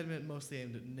is, I admit, mostly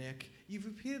aimed at Nick. You've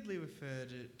repeatedly referred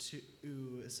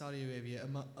to Saudi Arabia,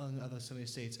 among other Sunni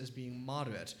states, as being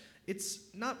moderate. It's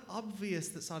not obvious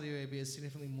that Saudi Arabia is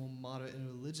significantly more moderate in a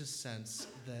religious sense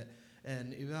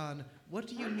than Iran. What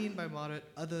do you mean by moderate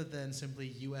other than simply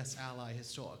U.S. ally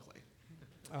historically?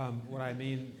 What I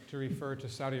mean to refer to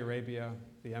Saudi Arabia,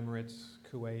 the Emirates,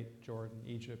 Kuwait, Jordan,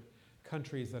 Egypt,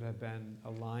 countries that have been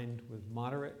aligned with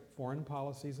moderate foreign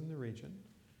policies in the region,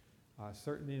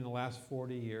 certainly in the last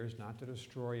 40 years, not to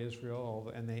destroy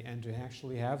Israel, and to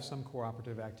actually have some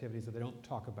cooperative activities that they don't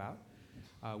talk about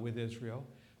with Israel.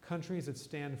 Countries that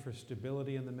stand for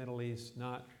stability in the Middle East,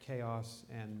 not chaos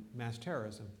and mass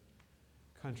terrorism.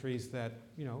 Countries that,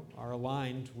 are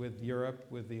aligned with Europe,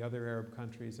 with the other Arab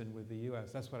countries, and with the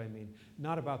U.S. That's what I mean.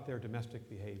 Not about their domestic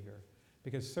behavior.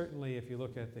 Because certainly if you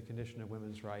look at the condition of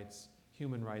women's rights,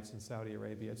 human rights in Saudi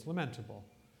Arabia, it's lamentable.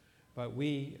 But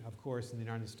we, of course, in the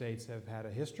United States have had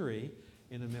a history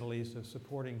in the Middle East of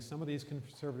supporting some of these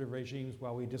conservative regimes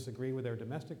while we disagree with their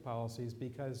domestic policies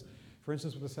because, for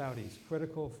instance, with the Saudis,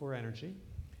 critical for energy,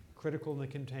 critical in the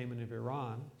containment of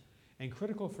Iran, and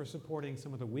critical for supporting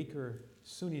some of the weaker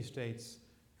Sunni states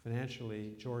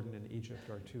financially. Jordan and Egypt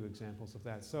are two examples of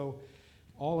that. So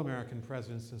all American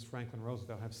presidents since Franklin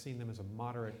Roosevelt have seen them as a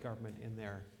moderate government in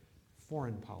their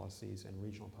foreign policies and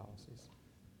regional policies.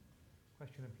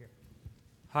 Question up here.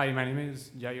 Hi, my name is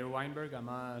Jair Weinberg. I'm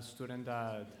a student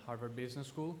at Harvard Business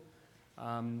School.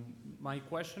 My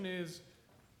question is,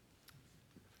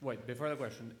 before the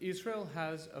question, Israel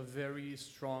has a very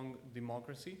strong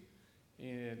democracy.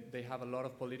 They have a lot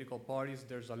of political parties.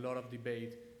 There's a lot of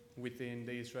debate within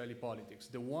the Israeli politics.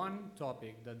 The one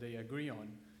topic that they agree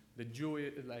on,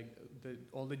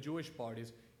 all the Jewish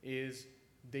parties, is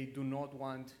they do not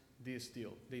want this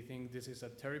deal. They think this is a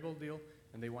terrible deal,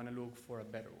 and they want to look for a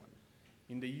better one.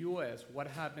 In the US, what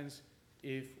happens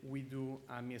if we do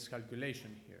a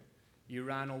miscalculation here?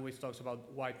 Iran always talks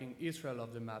about wiping Israel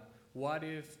off the map. What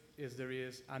if there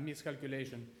is a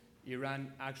miscalculation,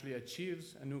 Iran actually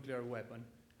achieves a nuclear weapon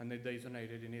and they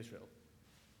detonate it in Israel?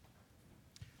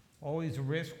 Always a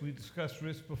risk. We discussed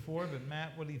risk before, but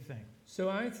Matt, what do you think? So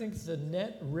I think the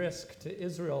net risk to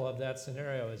Israel of that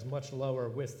scenario is much lower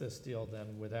with this deal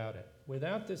than without it.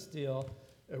 Without this deal,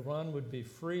 Iran would be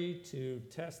free to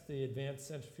test the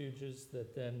advanced centrifuges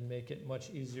that then make it much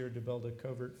easier to build a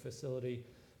covert facility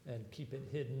and keep it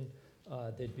hidden.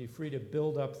 They'd be free to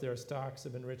build up their stocks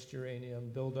of enriched uranium,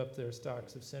 build up their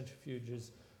stocks of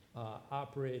centrifuges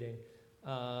operating.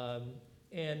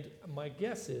 And my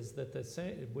guess is that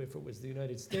if it was the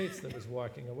United States that was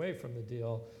walking away from the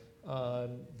deal,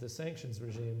 the sanctions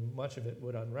regime, much of it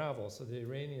would unravel. So the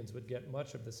Iranians would get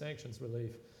much of the sanctions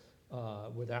relief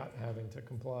without having to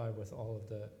comply with all of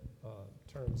the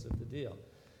terms of the deal.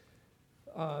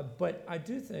 But I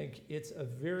do think it's a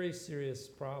very serious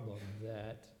problem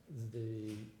that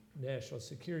the national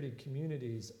security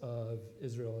communities of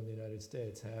Israel and the United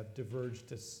States have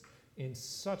diverged in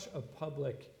such a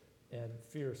public and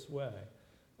fierce way.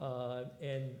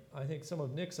 And I think some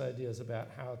of Nick's ideas about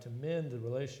how to mend the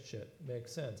relationship make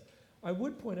sense. I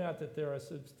would point out that there are a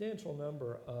substantial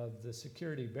number of the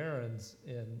security barons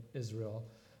in Israel,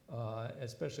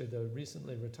 especially the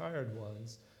recently retired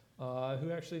ones,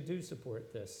 who actually do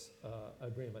support this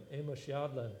agreement. Amos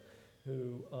Yadlin,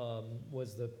 who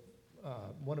was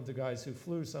one of the guys who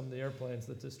flew some of the airplanes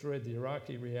that destroyed the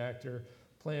Iraqi reactor,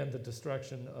 planned the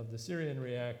destruction of the Syrian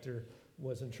reactor,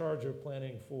 was in charge of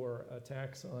planning for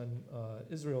attacks on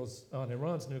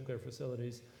Iran's nuclear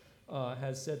facilities,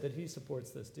 has said that he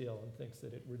supports this deal and thinks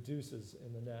that it reduces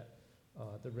in the net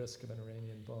the risk of an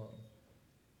Iranian bomb.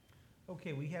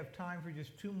 Okay, we have time for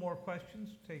just two more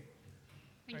questions. Thank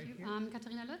you. I'm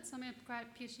Katarina Lutz. I'm a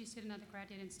PhD student at the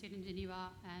Graduate Institute in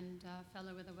Geneva and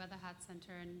fellow with the Weatherhead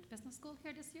Center and Business School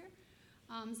here this year.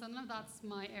 So none of that's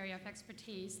my area of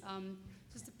expertise.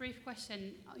 Just a brief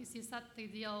question. You said the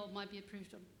deal might be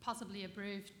approved, or possibly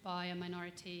approved by a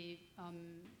minority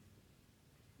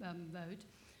vote.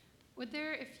 Would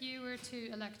there, if you were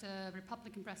to elect a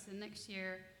Republican president next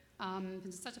year,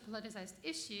 it's such a politicized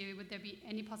issue, would there be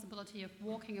any possibility of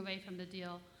walking away from the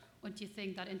deal? Or do you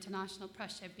think that international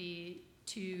pressure be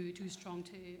too strong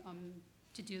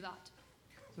to do that?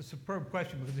 It's a superb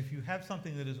question, because if you have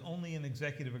something that is only an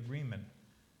executive agreement,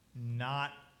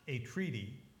 not a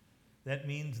treaty, that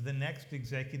means the next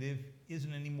executive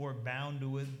isn't any more bound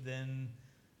to it than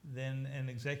an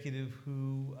executive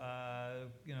who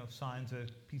signs a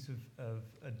piece of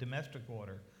a domestic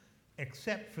order,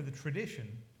 except for the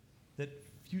tradition that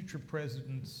future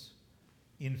presidents,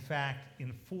 in fact,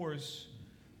 enforce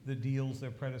the deals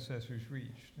their predecessors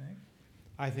reached. Right?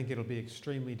 I think it'll be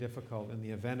extremely difficult in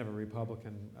the event of a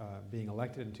Republican being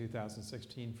elected in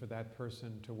 2016 for that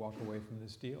person to walk away from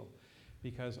this deal.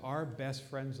 Because our best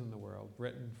friends in the world,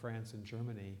 Britain, France, and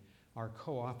Germany, are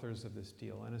co-authors of this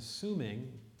deal. And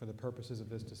assuming, for the purposes of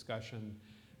this discussion,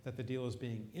 that the deal is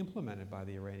being implemented by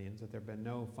the Iranians, that there have been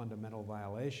no fundamental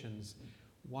violations,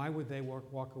 why would they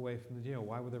walk away from the deal?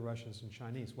 Why would the Russians and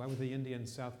Chinese? Why would the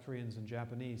Indians, South Koreans, and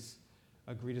Japanese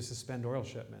agree to suspend oil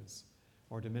shipments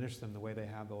or diminish them the way they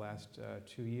have the last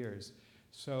 2 years?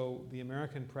 So the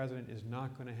American president is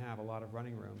not going to have a lot of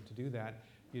running room to do that.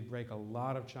 You'd break a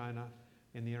lot of China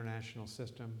in the international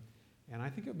system. And I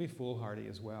think it would be foolhardy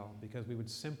as well, because we would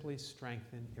simply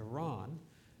strengthen Iran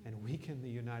and weaken the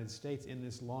United States in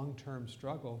this long-term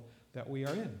struggle that we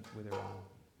are in with Iran.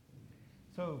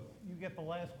 So you get the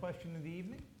last question of the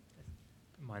evening.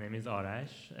 My name is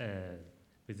Arash,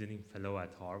 visiting fellow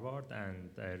at Harvard and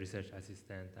a research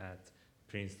assistant at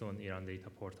Princeton Iran Data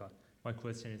Portal. My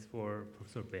question is for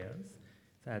Professor Burns,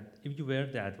 that if you were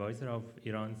the advisor of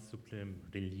Iran's supreme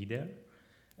leader,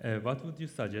 what would you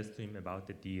suggest to him about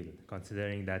the deal,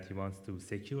 considering that he wants to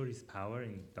secure his power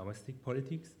in domestic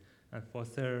politics and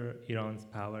foster Iran's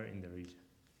power in the region?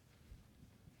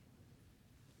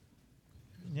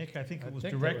 Nick, I think I it was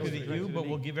think that directed was at you, directed but at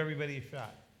we'll me. give everybody a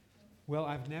shot. Well,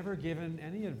 I've never given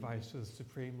any advice to the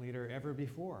Supreme Leader ever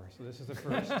before, so this is a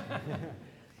first.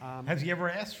 Has he ever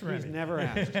asked for He's any? never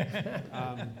asked.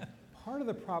 Part of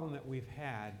the problem that we've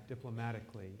had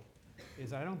diplomatically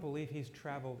is I don't believe he's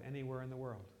traveled anywhere in the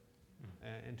world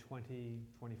in 20,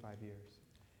 25 years.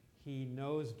 He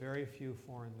knows very few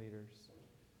foreign leaders.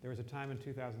 There was a time in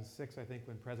 2006, I think,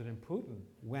 when President Putin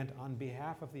went on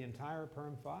behalf of the entire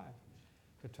Perm 5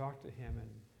 to talk to him, and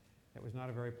it was not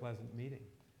a very pleasant meeting.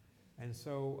 And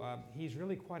so he's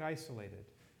really quite isolated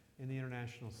in the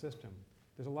international system.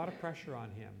 There's a lot of pressure on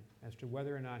him as to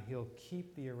whether or not he'll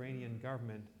keep the Iranian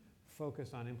government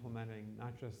focused on implementing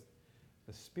not just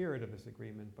the spirit of this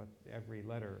agreement, but every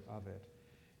letter of it.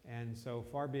 And so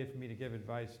far be it for me to give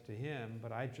advice to him,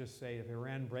 but I'd just say if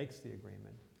Iran breaks the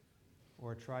agreement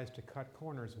or tries to cut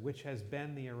corners, which has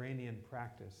been the Iranian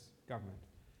practice, government,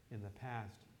 in the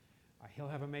past, he'll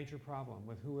have a major problem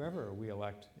with whoever we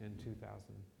elect in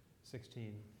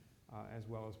 2016, as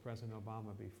well as President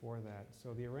Obama before that.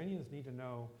 So the Iranians need to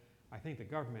know, I think the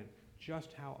government,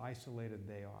 just how isolated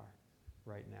they are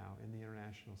right now in the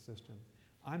international system.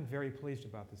 I'm very pleased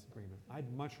about this agreement.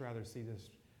 I'd much rather see this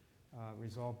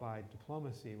resolved by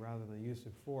diplomacy rather than the use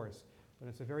of force, but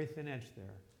it's a very thin edge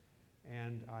there.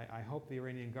 And I hope the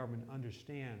Iranian government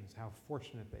understands how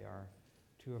fortunate they are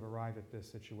to have arrived at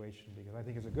this situation, because I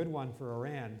think it's a good one for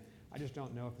Iran. I just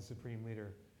don't know if the Supreme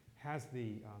Leader has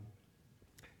the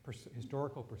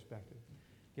historical perspective,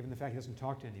 given the fact he doesn't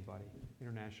talk to anybody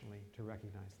internationally, to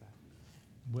recognize that.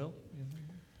 Will?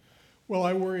 Well,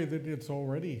 I worry that it's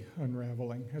already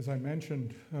unraveling. As I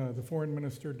mentioned, the foreign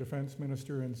minister, defense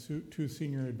minister, and two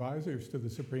senior advisors to the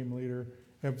Supreme Leader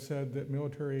have said that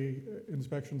military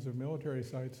inspections of military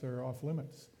sites are off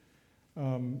limits.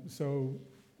 So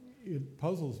it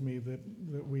puzzles me that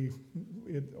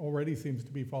it already seems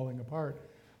to be falling apart.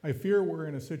 I fear we're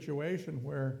in a situation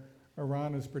where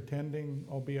Iran is pretending,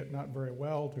 albeit not very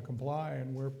well, to comply,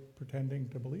 and we're pretending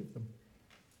to believe them.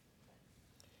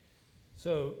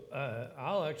 So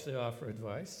I'll actually offer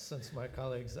advice, since my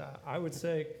colleagues, I would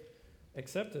say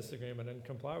accept this agreement and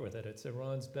comply with it. It's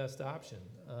Iran's best option.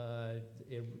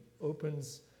 It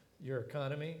opens your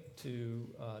economy to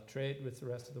trade with the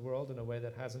rest of the world in a way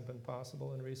that hasn't been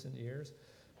possible in recent years.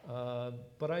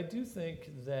 But I do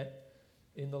think that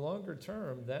in the longer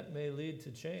term, that may lead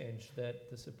to change that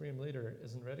the Supreme Leader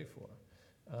isn't ready for.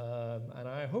 And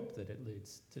I hope that it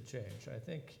leads to change. I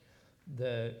think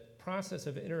the process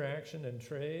of interaction and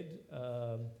trade,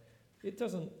 it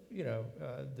doesn't,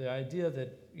 the idea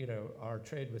that, our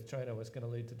trade with China was going to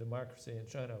lead to democracy in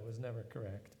China was never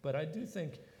correct. But I do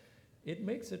think it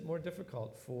makes it more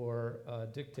difficult for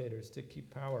dictators to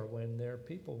keep power when their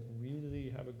people really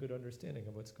have a good understanding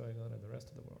of what's going on in the rest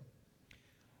of the world.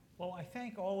 Well, I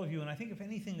thank all of you, and I think if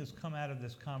anything has come out of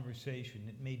this conversation,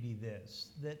 it may be this,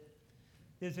 that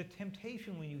there's a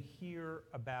temptation when you hear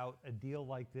about a deal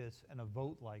like this and a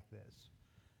vote like this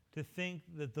to think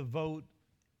that the vote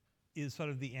is sort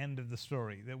of the end of the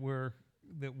story, that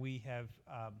we have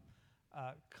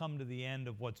come to the end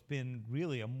of what's been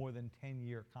really a more than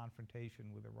 10-year confrontation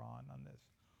with Iran on this.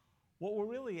 What we're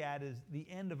really at is the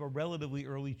end of a relatively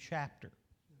early chapter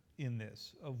in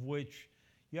this, of which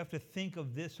you have to think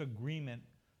of this agreement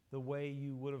the way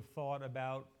you would have thought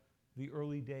about the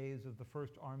early days of the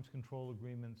first arms control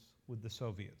agreements with the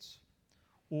Soviets,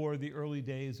 or the early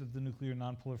days of the Nuclear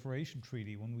Non-Proliferation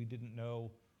Treaty, when we didn't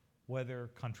know whether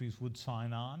countries would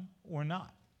sign on or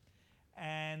not.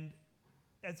 And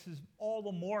this is all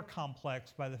the more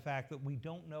complex by the fact that we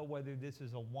don't know whether this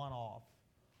is a one-off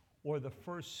or the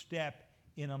first step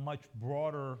in a much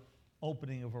broader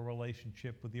opening of a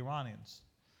relationship with the Iranians.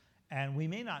 And we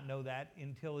may not know that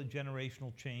until a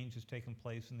generational change has taken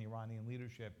place in the Iranian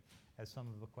leadership, as some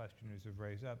of the questioners have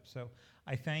raised up. So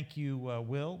I thank you,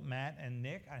 Will, Matt, and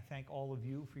Nick. I thank all of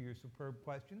you for your superb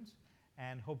questions,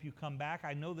 and hope you come back.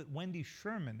 I know that Wendy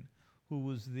Sherman, who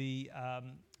was the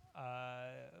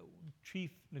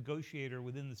chief negotiator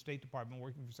within the State Department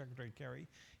working for Secretary Kerry,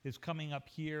 is coming up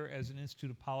here as an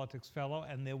Institute of Politics Fellow,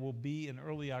 and there will be in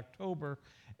early October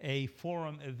a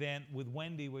forum event with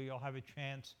Wendy where you'll have a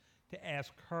chance to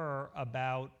ask her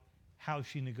about how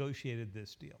she negotiated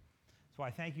this deal. So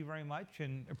I thank you very much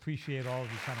and appreciate all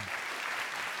of you coming.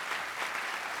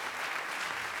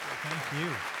 Thank you.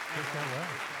 Did so well.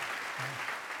 Thanks.